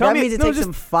 That means it no, takes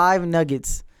him 5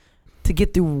 nuggets to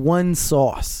get through one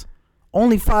sauce.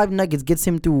 Only 5 nuggets gets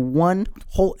him through one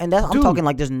whole, and I'm Dude. talking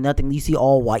like there's nothing. You see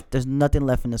all white. There's nothing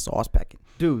left in the sauce packet.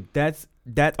 Dude, that's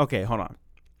okay. Hold on.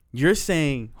 You're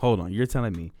saying. Hold on. You're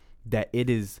telling me that it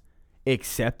is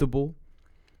acceptable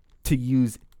to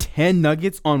use 10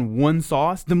 nuggets on one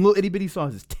sauce. Them little itty bitty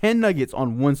sauces. 10 nuggets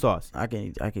on one sauce. I can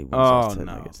eat one Oh sauce, 10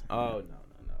 no. nuggets. Oh no.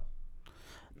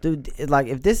 Dude, like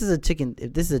if this is a chicken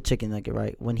nugget,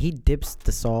 right? When he dips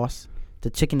the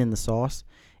chicken in the sauce,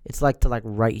 it's like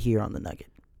right here on the nugget.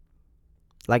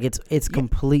 Like it's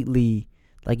completely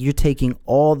like you're taking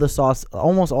all the sauce,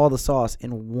 almost all the sauce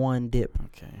in one dip.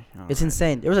 Okay. It's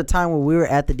insane. There was a time where we were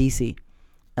at the DC,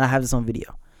 and I have this on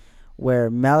video, where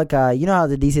Malachi, you know how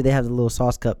the DC they have the little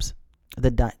sauce cups,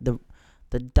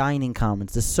 the dining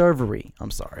commons, the servery. I'm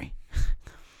sorry,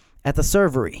 at the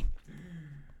servery.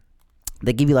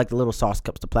 They give you like the little sauce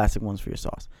cups, the plastic ones for your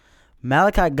sauce.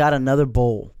 Malachi got another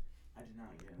bowl. I did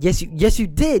not get it. Yes, you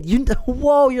did.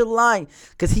 Whoa, you're lying.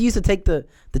 Because he used to take the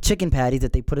chicken patties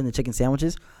that they put in the chicken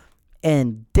sandwiches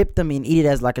and dip them and eat it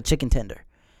as like a chicken tender.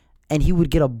 And he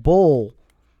would get a bowl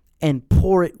and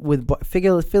pour it with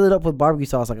fill it up with barbecue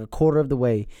sauce like a quarter of the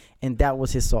way, and that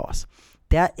was his sauce.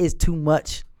 That is too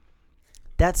much.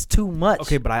 That's too much.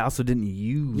 Okay, but I also didn't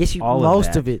use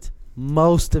most of it.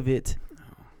 Most of it.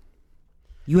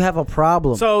 You have a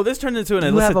problem. So this turned into an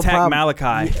You let's have a attack problem.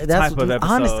 Malachi type of episode.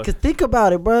 Honest, cause think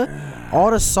about it, bro.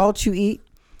 All the salt you eat,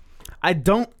 I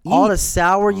don't eat. all the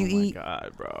sour you eat,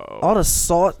 God, bro. all the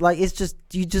salt, like it's just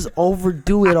you just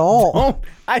overdo it all.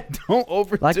 I don't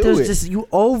overdo Like there's you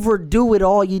overdo it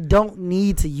all. You don't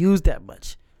need to use that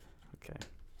much. Okay.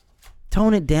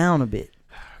 Tone it down a bit.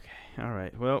 Okay. All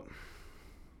right. Well,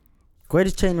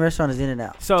 Greatest chain restaurant is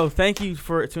In-N-Out. so thank you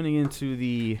for tuning into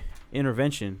the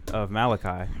intervention of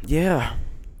Malachi. Yeah.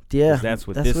 That's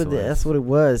what this was. That's what it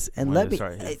was. And Well, let me.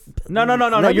 sorry. No. let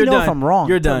me You're know done. if I'm wrong.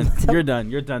 You're done. Tell- You're done.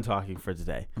 You're done talking for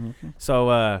today. Okay. So,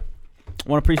 want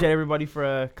to appreciate everybody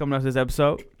for coming out to this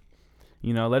episode.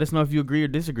 You know, let us know if you agree or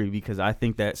disagree because I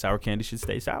think that sour candy should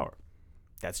stay sour.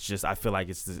 That's just, I feel like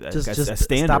it's Just a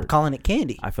standard. stop calling it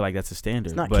candy. I feel like that's a standard.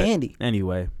 It's not but candy.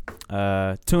 Anyway,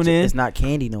 tune in. It's not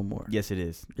candy no more. Yes, it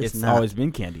is. It's It's not. always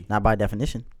been candy. Not by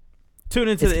definition. Tune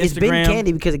into the It's been Instagram,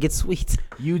 candy because it gets sweet.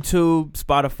 YouTube,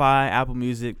 Spotify, Apple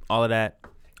Music, all of that.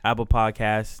 Apple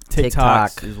Podcasts, TikToks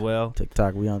TikTok. as well.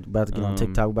 TikTok. About to get on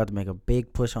TikTok. We're about to make a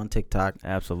big push on TikTok.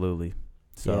 Absolutely.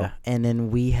 So, Yeah. And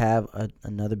then we have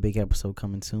another big episode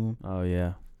coming soon. oh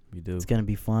yeah, we do. It's gonna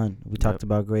be fun. We talked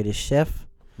about Greatest Chef.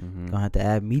 Mhm. Gonna have to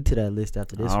add me to that list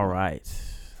after this. All one. right.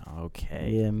 Okay.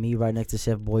 Yeah, me right next to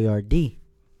Chef Boyardee.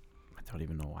 I don't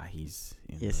even know why he's.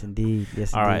 Yes, indeed.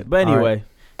 Yes, All indeed. right. But All anyway,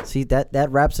 right. See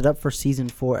that wraps it up for season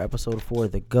 4, episode 4,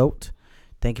 The GOAT.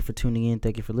 Thank you for tuning in.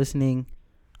 Thank you for listening.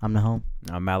 I'm Nahom.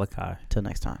 I'm Malachi. Till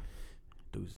next time.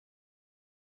 Deuces.